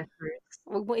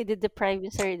 Huwag mo i-deprive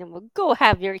yung sarili mo. Go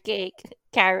have your cake.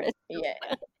 Carrot. Yeah.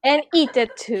 And eat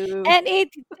it too. Yeah.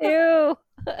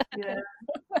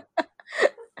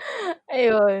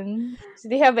 Ayun. So,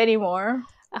 do you have any more?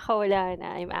 Ako wala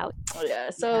na. I'm out. Oh,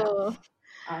 yeah. So,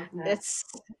 Yeah.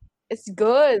 it's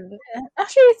good.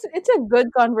 Actually, it's a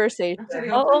good conversation.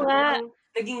 Oo nga.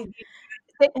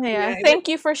 Thank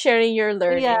you for sharing your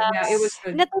learning. Yeah, it was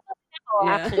good. Natutunan ako,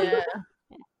 actually. Yeah.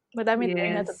 Madami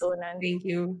tayong natutunan. Thank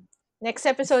you. Next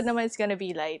episode naman is gonna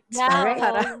be light. Yeah.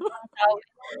 Para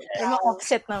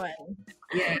ma-offset naman.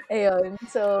 Yeah. Ayun.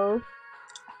 So,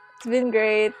 it's been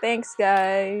great. Thanks,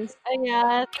 guys.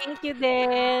 Yeah. Thank you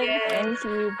din. Thank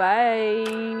you.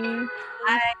 Bye.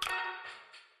 Bye.